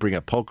hate to keep bringing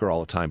up poker all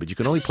the time, but you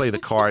can only play the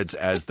cards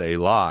as they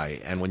lie.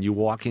 And when you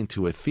walk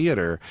into a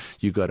theater,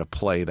 you got to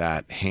play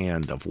that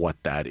hand of what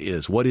that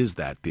is. What is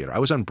that theater? I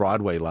was on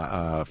Broadway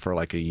for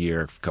like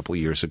a couple of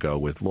years ago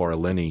with Laura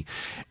Linney,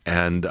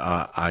 and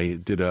I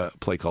did a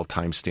play called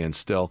Time Stands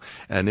Still,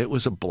 and it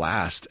was a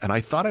blast. And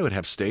I thought I would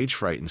have stage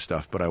fright and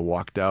stuff, but I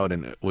walked out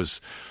and it was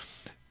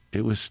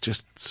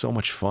just so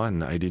much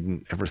fun. I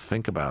didn't ever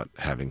think about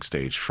having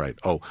stage fright.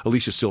 Oh,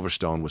 Alicia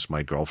Silverstone was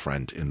my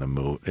girlfriend in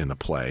the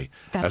play,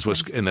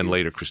 and then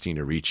later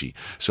Christina Ricci.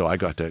 So I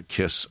got to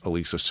kiss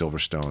Alicia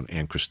Silverstone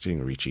and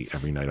Christina Ricci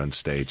every night on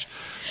stage.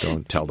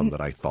 Don't tell them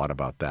that I thought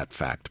about that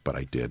fact, but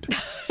I did.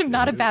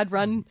 Not a bad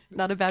run,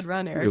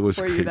 Eric. It was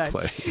for a you great then.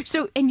 play.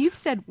 So, and you've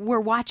said we're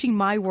watching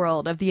my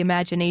world of the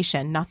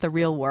imagination, not the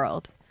real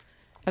world,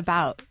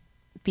 about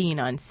being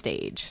on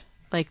stage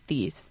like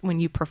these when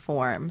you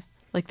perform.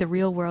 Like the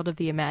real world of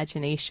the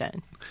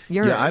imagination.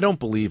 Yeah, I don't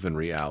believe in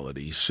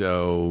reality.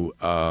 So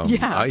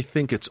I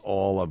think it's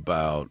all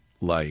about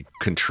like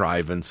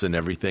contrivance and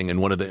everything.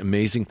 And one of the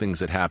amazing things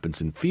that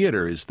happens in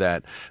theater is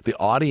that the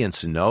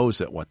audience knows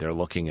that what they're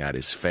looking at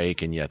is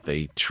fake, and yet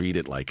they treat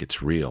it like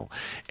it's real.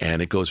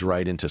 And it goes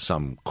right into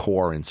some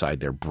core inside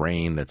their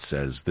brain that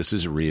says, this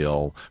is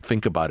real.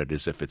 Think about it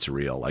as if it's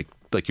real. Like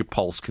your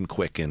pulse can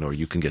quicken or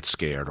you can get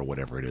scared or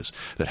whatever it is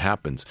that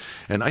happens.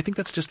 And I think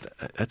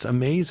that's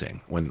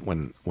amazing. When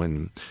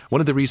one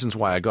of the reasons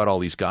why I got all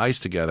these guys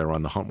together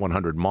on the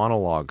 100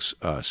 Monologues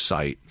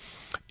site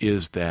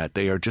is that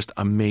they are just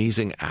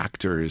amazing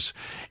actors,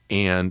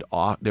 and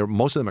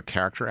most of them are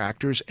character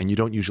actors, and you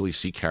don't usually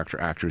see character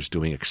actors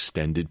doing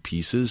extended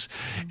pieces,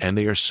 and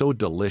they are so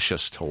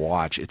delicious to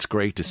watch. It's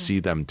great to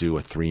see them do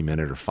a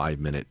 3-minute or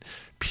 5-minute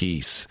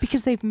piece.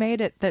 Because they've made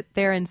it that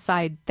they're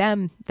inside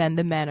them, then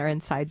the men are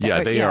inside them.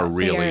 Yeah, they are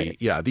really,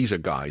 these are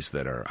guys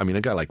that are, I mean,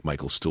 a guy like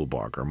Michael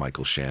Stuhlbarg or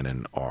Michael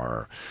Shannon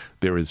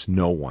there is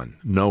no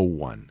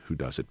one who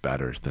does it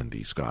better than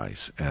these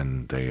guys,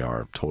 and they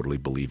are totally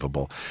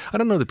believable. I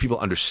don't know that people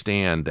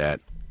understand that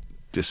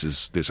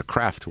there's a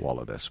craft to all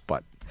of this,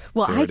 but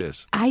there it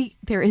is.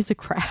 There is a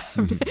craft,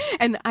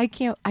 and I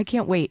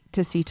can't wait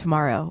to see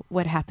tomorrow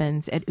what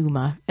happens at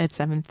UMA at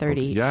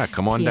 7:30. Yeah,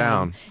 come on PM.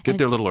 down. Get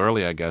there a little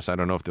early, I guess. I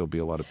don't know if there'll be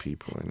a lot of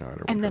people.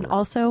 And then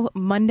also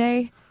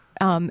Monday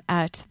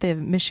at the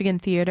Michigan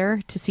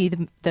Theater to see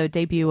the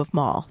debut of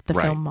Mall, the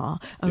film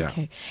Mall.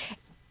 Okay. Yeah.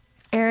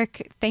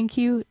 Eric, thank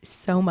you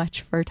so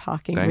much for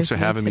talking with me. Thanks for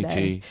having today.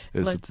 me, T.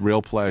 It's a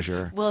real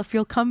pleasure. Well, if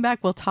you'll come back,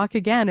 we'll talk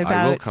again about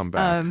I will come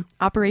back.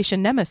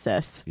 Operation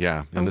Nemesis.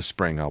 Yeah, in the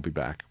spring I'll be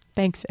back.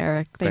 Thanks,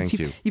 Eric. Thank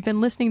you. You've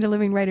been listening to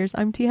Living Writers.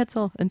 I'm T.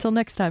 Hetzel. Until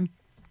next time.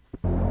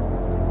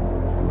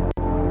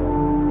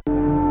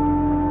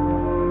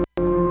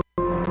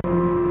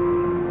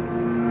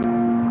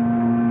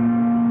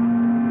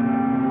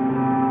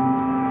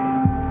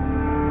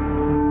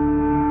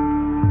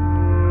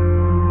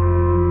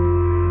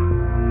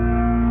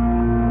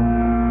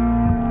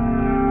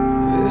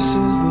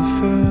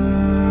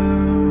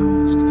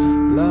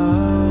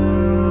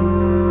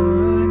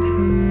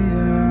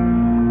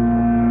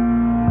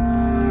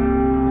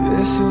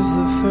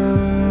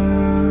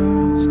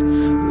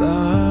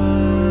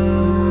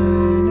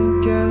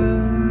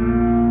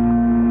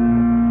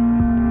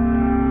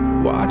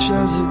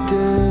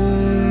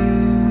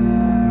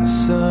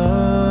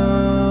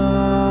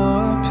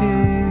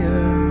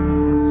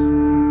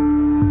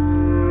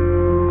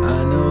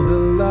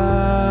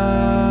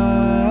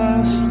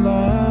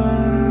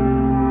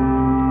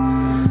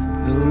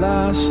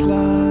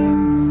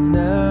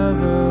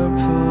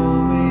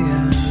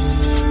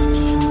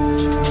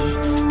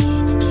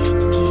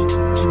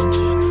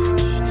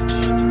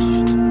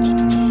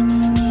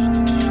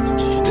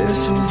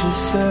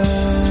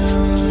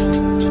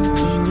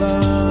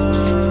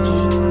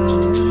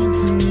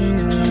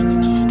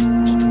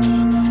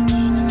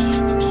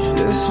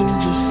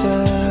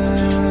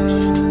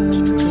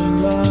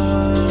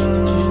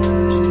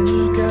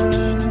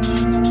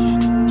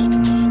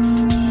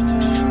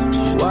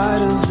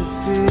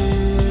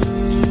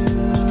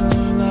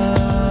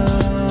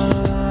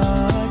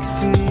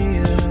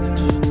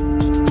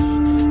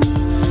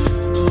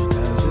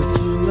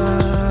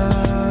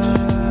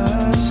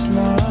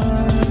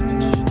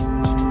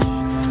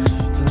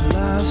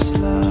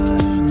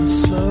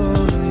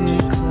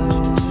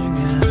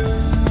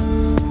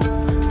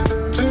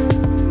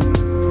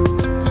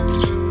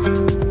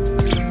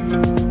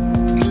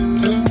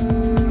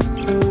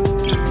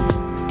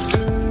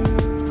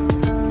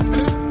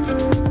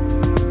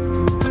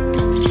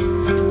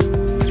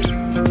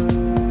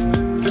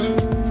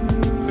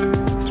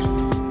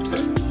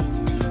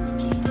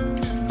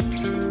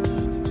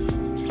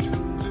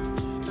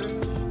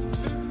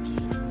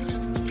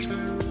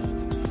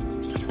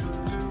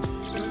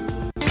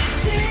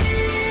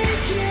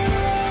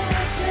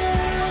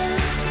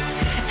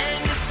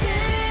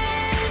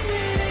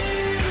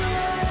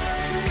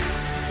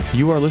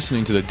 You are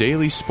listening to the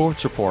Daily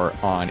Sports Report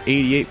on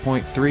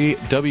 88.3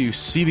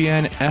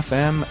 WCBN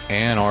FM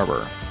Ann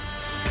Arbor.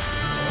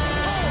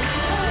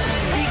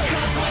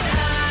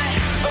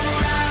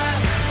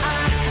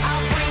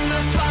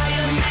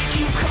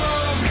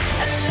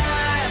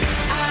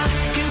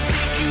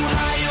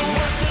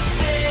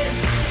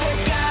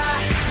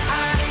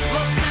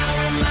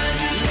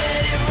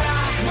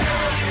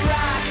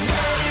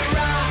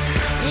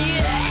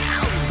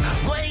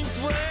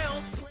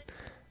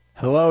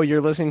 Hello, you're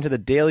listening to the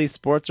Daily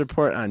Sports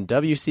Report on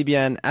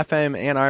WCBN FM Ann Arbor.